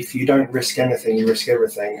 if you don't risk anything, you risk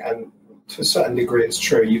everything. And to a certain degree, it's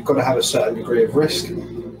true. You've got to have a certain degree of risk.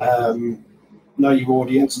 Know your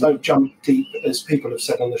audience. Don't jump deep, as people have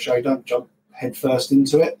said on the show. Don't jump head first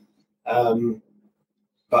into it.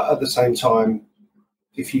 But at the same time,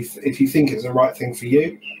 if you think it's the right thing for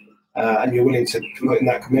you and you're willing to put in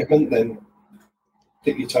that commitment, then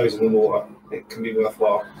dip your toes in the water. It can be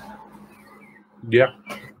worthwhile. Yeah.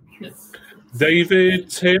 David,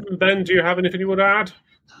 Tim, Ben, do you have anything you would add?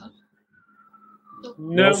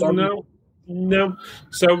 No.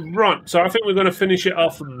 So, right. So I think we're going to finish it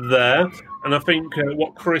off there. And I think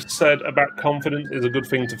what Chris said about confidence is a good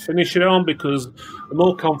thing to finish it on, because the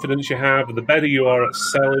more confidence you have, the better you are at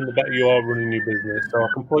selling, the better you are running your business. So I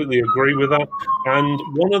completely agree with that. And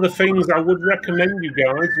one of the things I would recommend you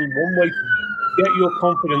guys, and one way to get your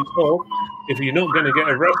confidence up, if you're not going to get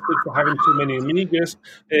arrested for having too many Amigas,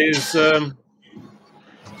 is...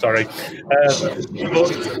 But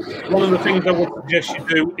one of the things I would suggest you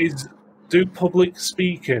do is do public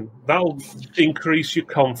speaking. That'll increase your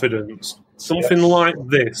confidence. Something like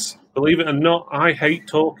this. Believe it or not, I hate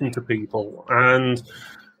talking to people. And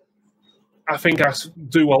I think I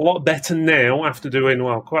do a lot better now after doing,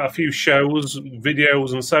 quite a few shows,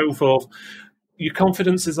 videos and so forth. Your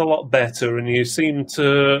confidence is a lot better, and you seem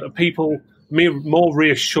to... People more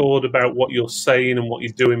reassured about what you're saying and what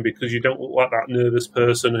you're doing, because you don't look like that nervous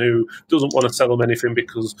person who doesn't want to sell them anything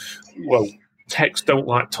because, well, techs don't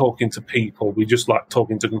like talking to people. We just like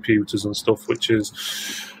talking to computers and stuff, which is,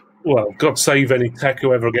 well, God save any tech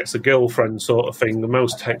who ever gets a girlfriend sort of thing. The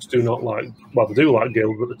most techs do not like, well, they do like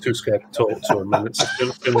girls, but they're too scared to talk to them, and it's a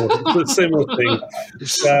similar thing.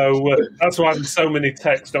 So that's why so many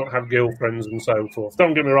techs don't have girlfriends and so forth.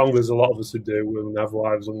 Don't get me wrong, there's a lot of us who do and have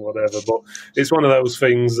wives and whatever, but it's one of those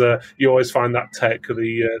things, you always find that tech,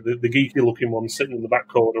 the geeky-looking one sitting in the back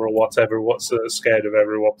corner or whatever, what's scared of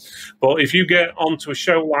everyone. But if you get onto a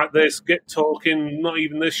show like this, get talking, not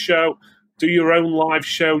even this show, do your own live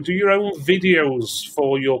show, do your own videos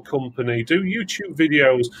for your company, do YouTube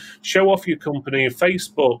videos, show off your company on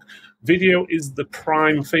Facebook. Video is the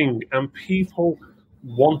prime thing, and people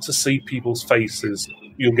want to see people's faces.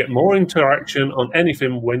 You'll get more interaction on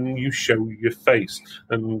anything when you show your face.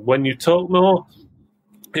 And when you talk more,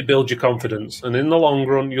 it builds your confidence. And in the long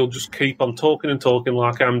run, you'll just keep on talking and talking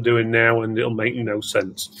like I'm doing now, and it'll make no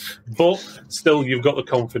sense. But still, you've got the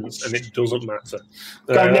confidence, and it doesn't matter.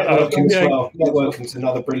 Networking as well. Networking's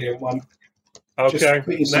another brilliant one. Okay, just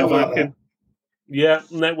put yourself out there. Yeah,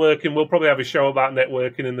 networking. We'll probably have a show about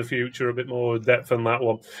networking in the future, a bit more depth on that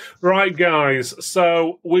one. Right, guys,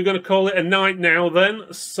 so we're going to call it a night now then.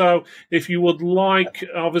 So if you would like,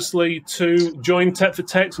 obviously, to join Tech for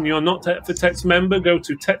Techs and you're not Tech for Techs member, go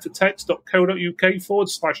to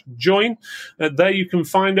techfortechs.co.uk/join. There you can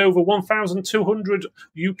find over 1,200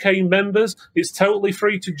 UK members. It's totally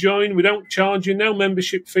free to join. We don't charge you, no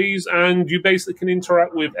membership fees, and you basically can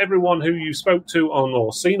interact with everyone who you spoke to on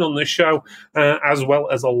or seen on this show, as well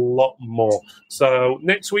as a lot more. So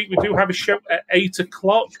next week we do have a show at 8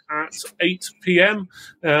 o'clock at 8 p.m.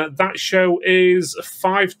 That show is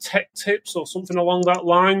 5 tech tips or something along that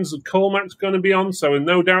lines. Cormac's going to be on, so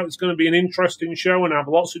no doubt it's going to be an interesting show and have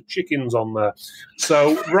lots of chickens on there.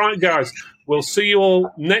 So, right, guys, we'll see you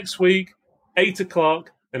all next week, 8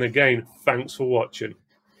 o'clock. And again, thanks for watching.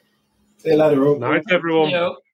 See you later, all. Night, everyone. Yeah.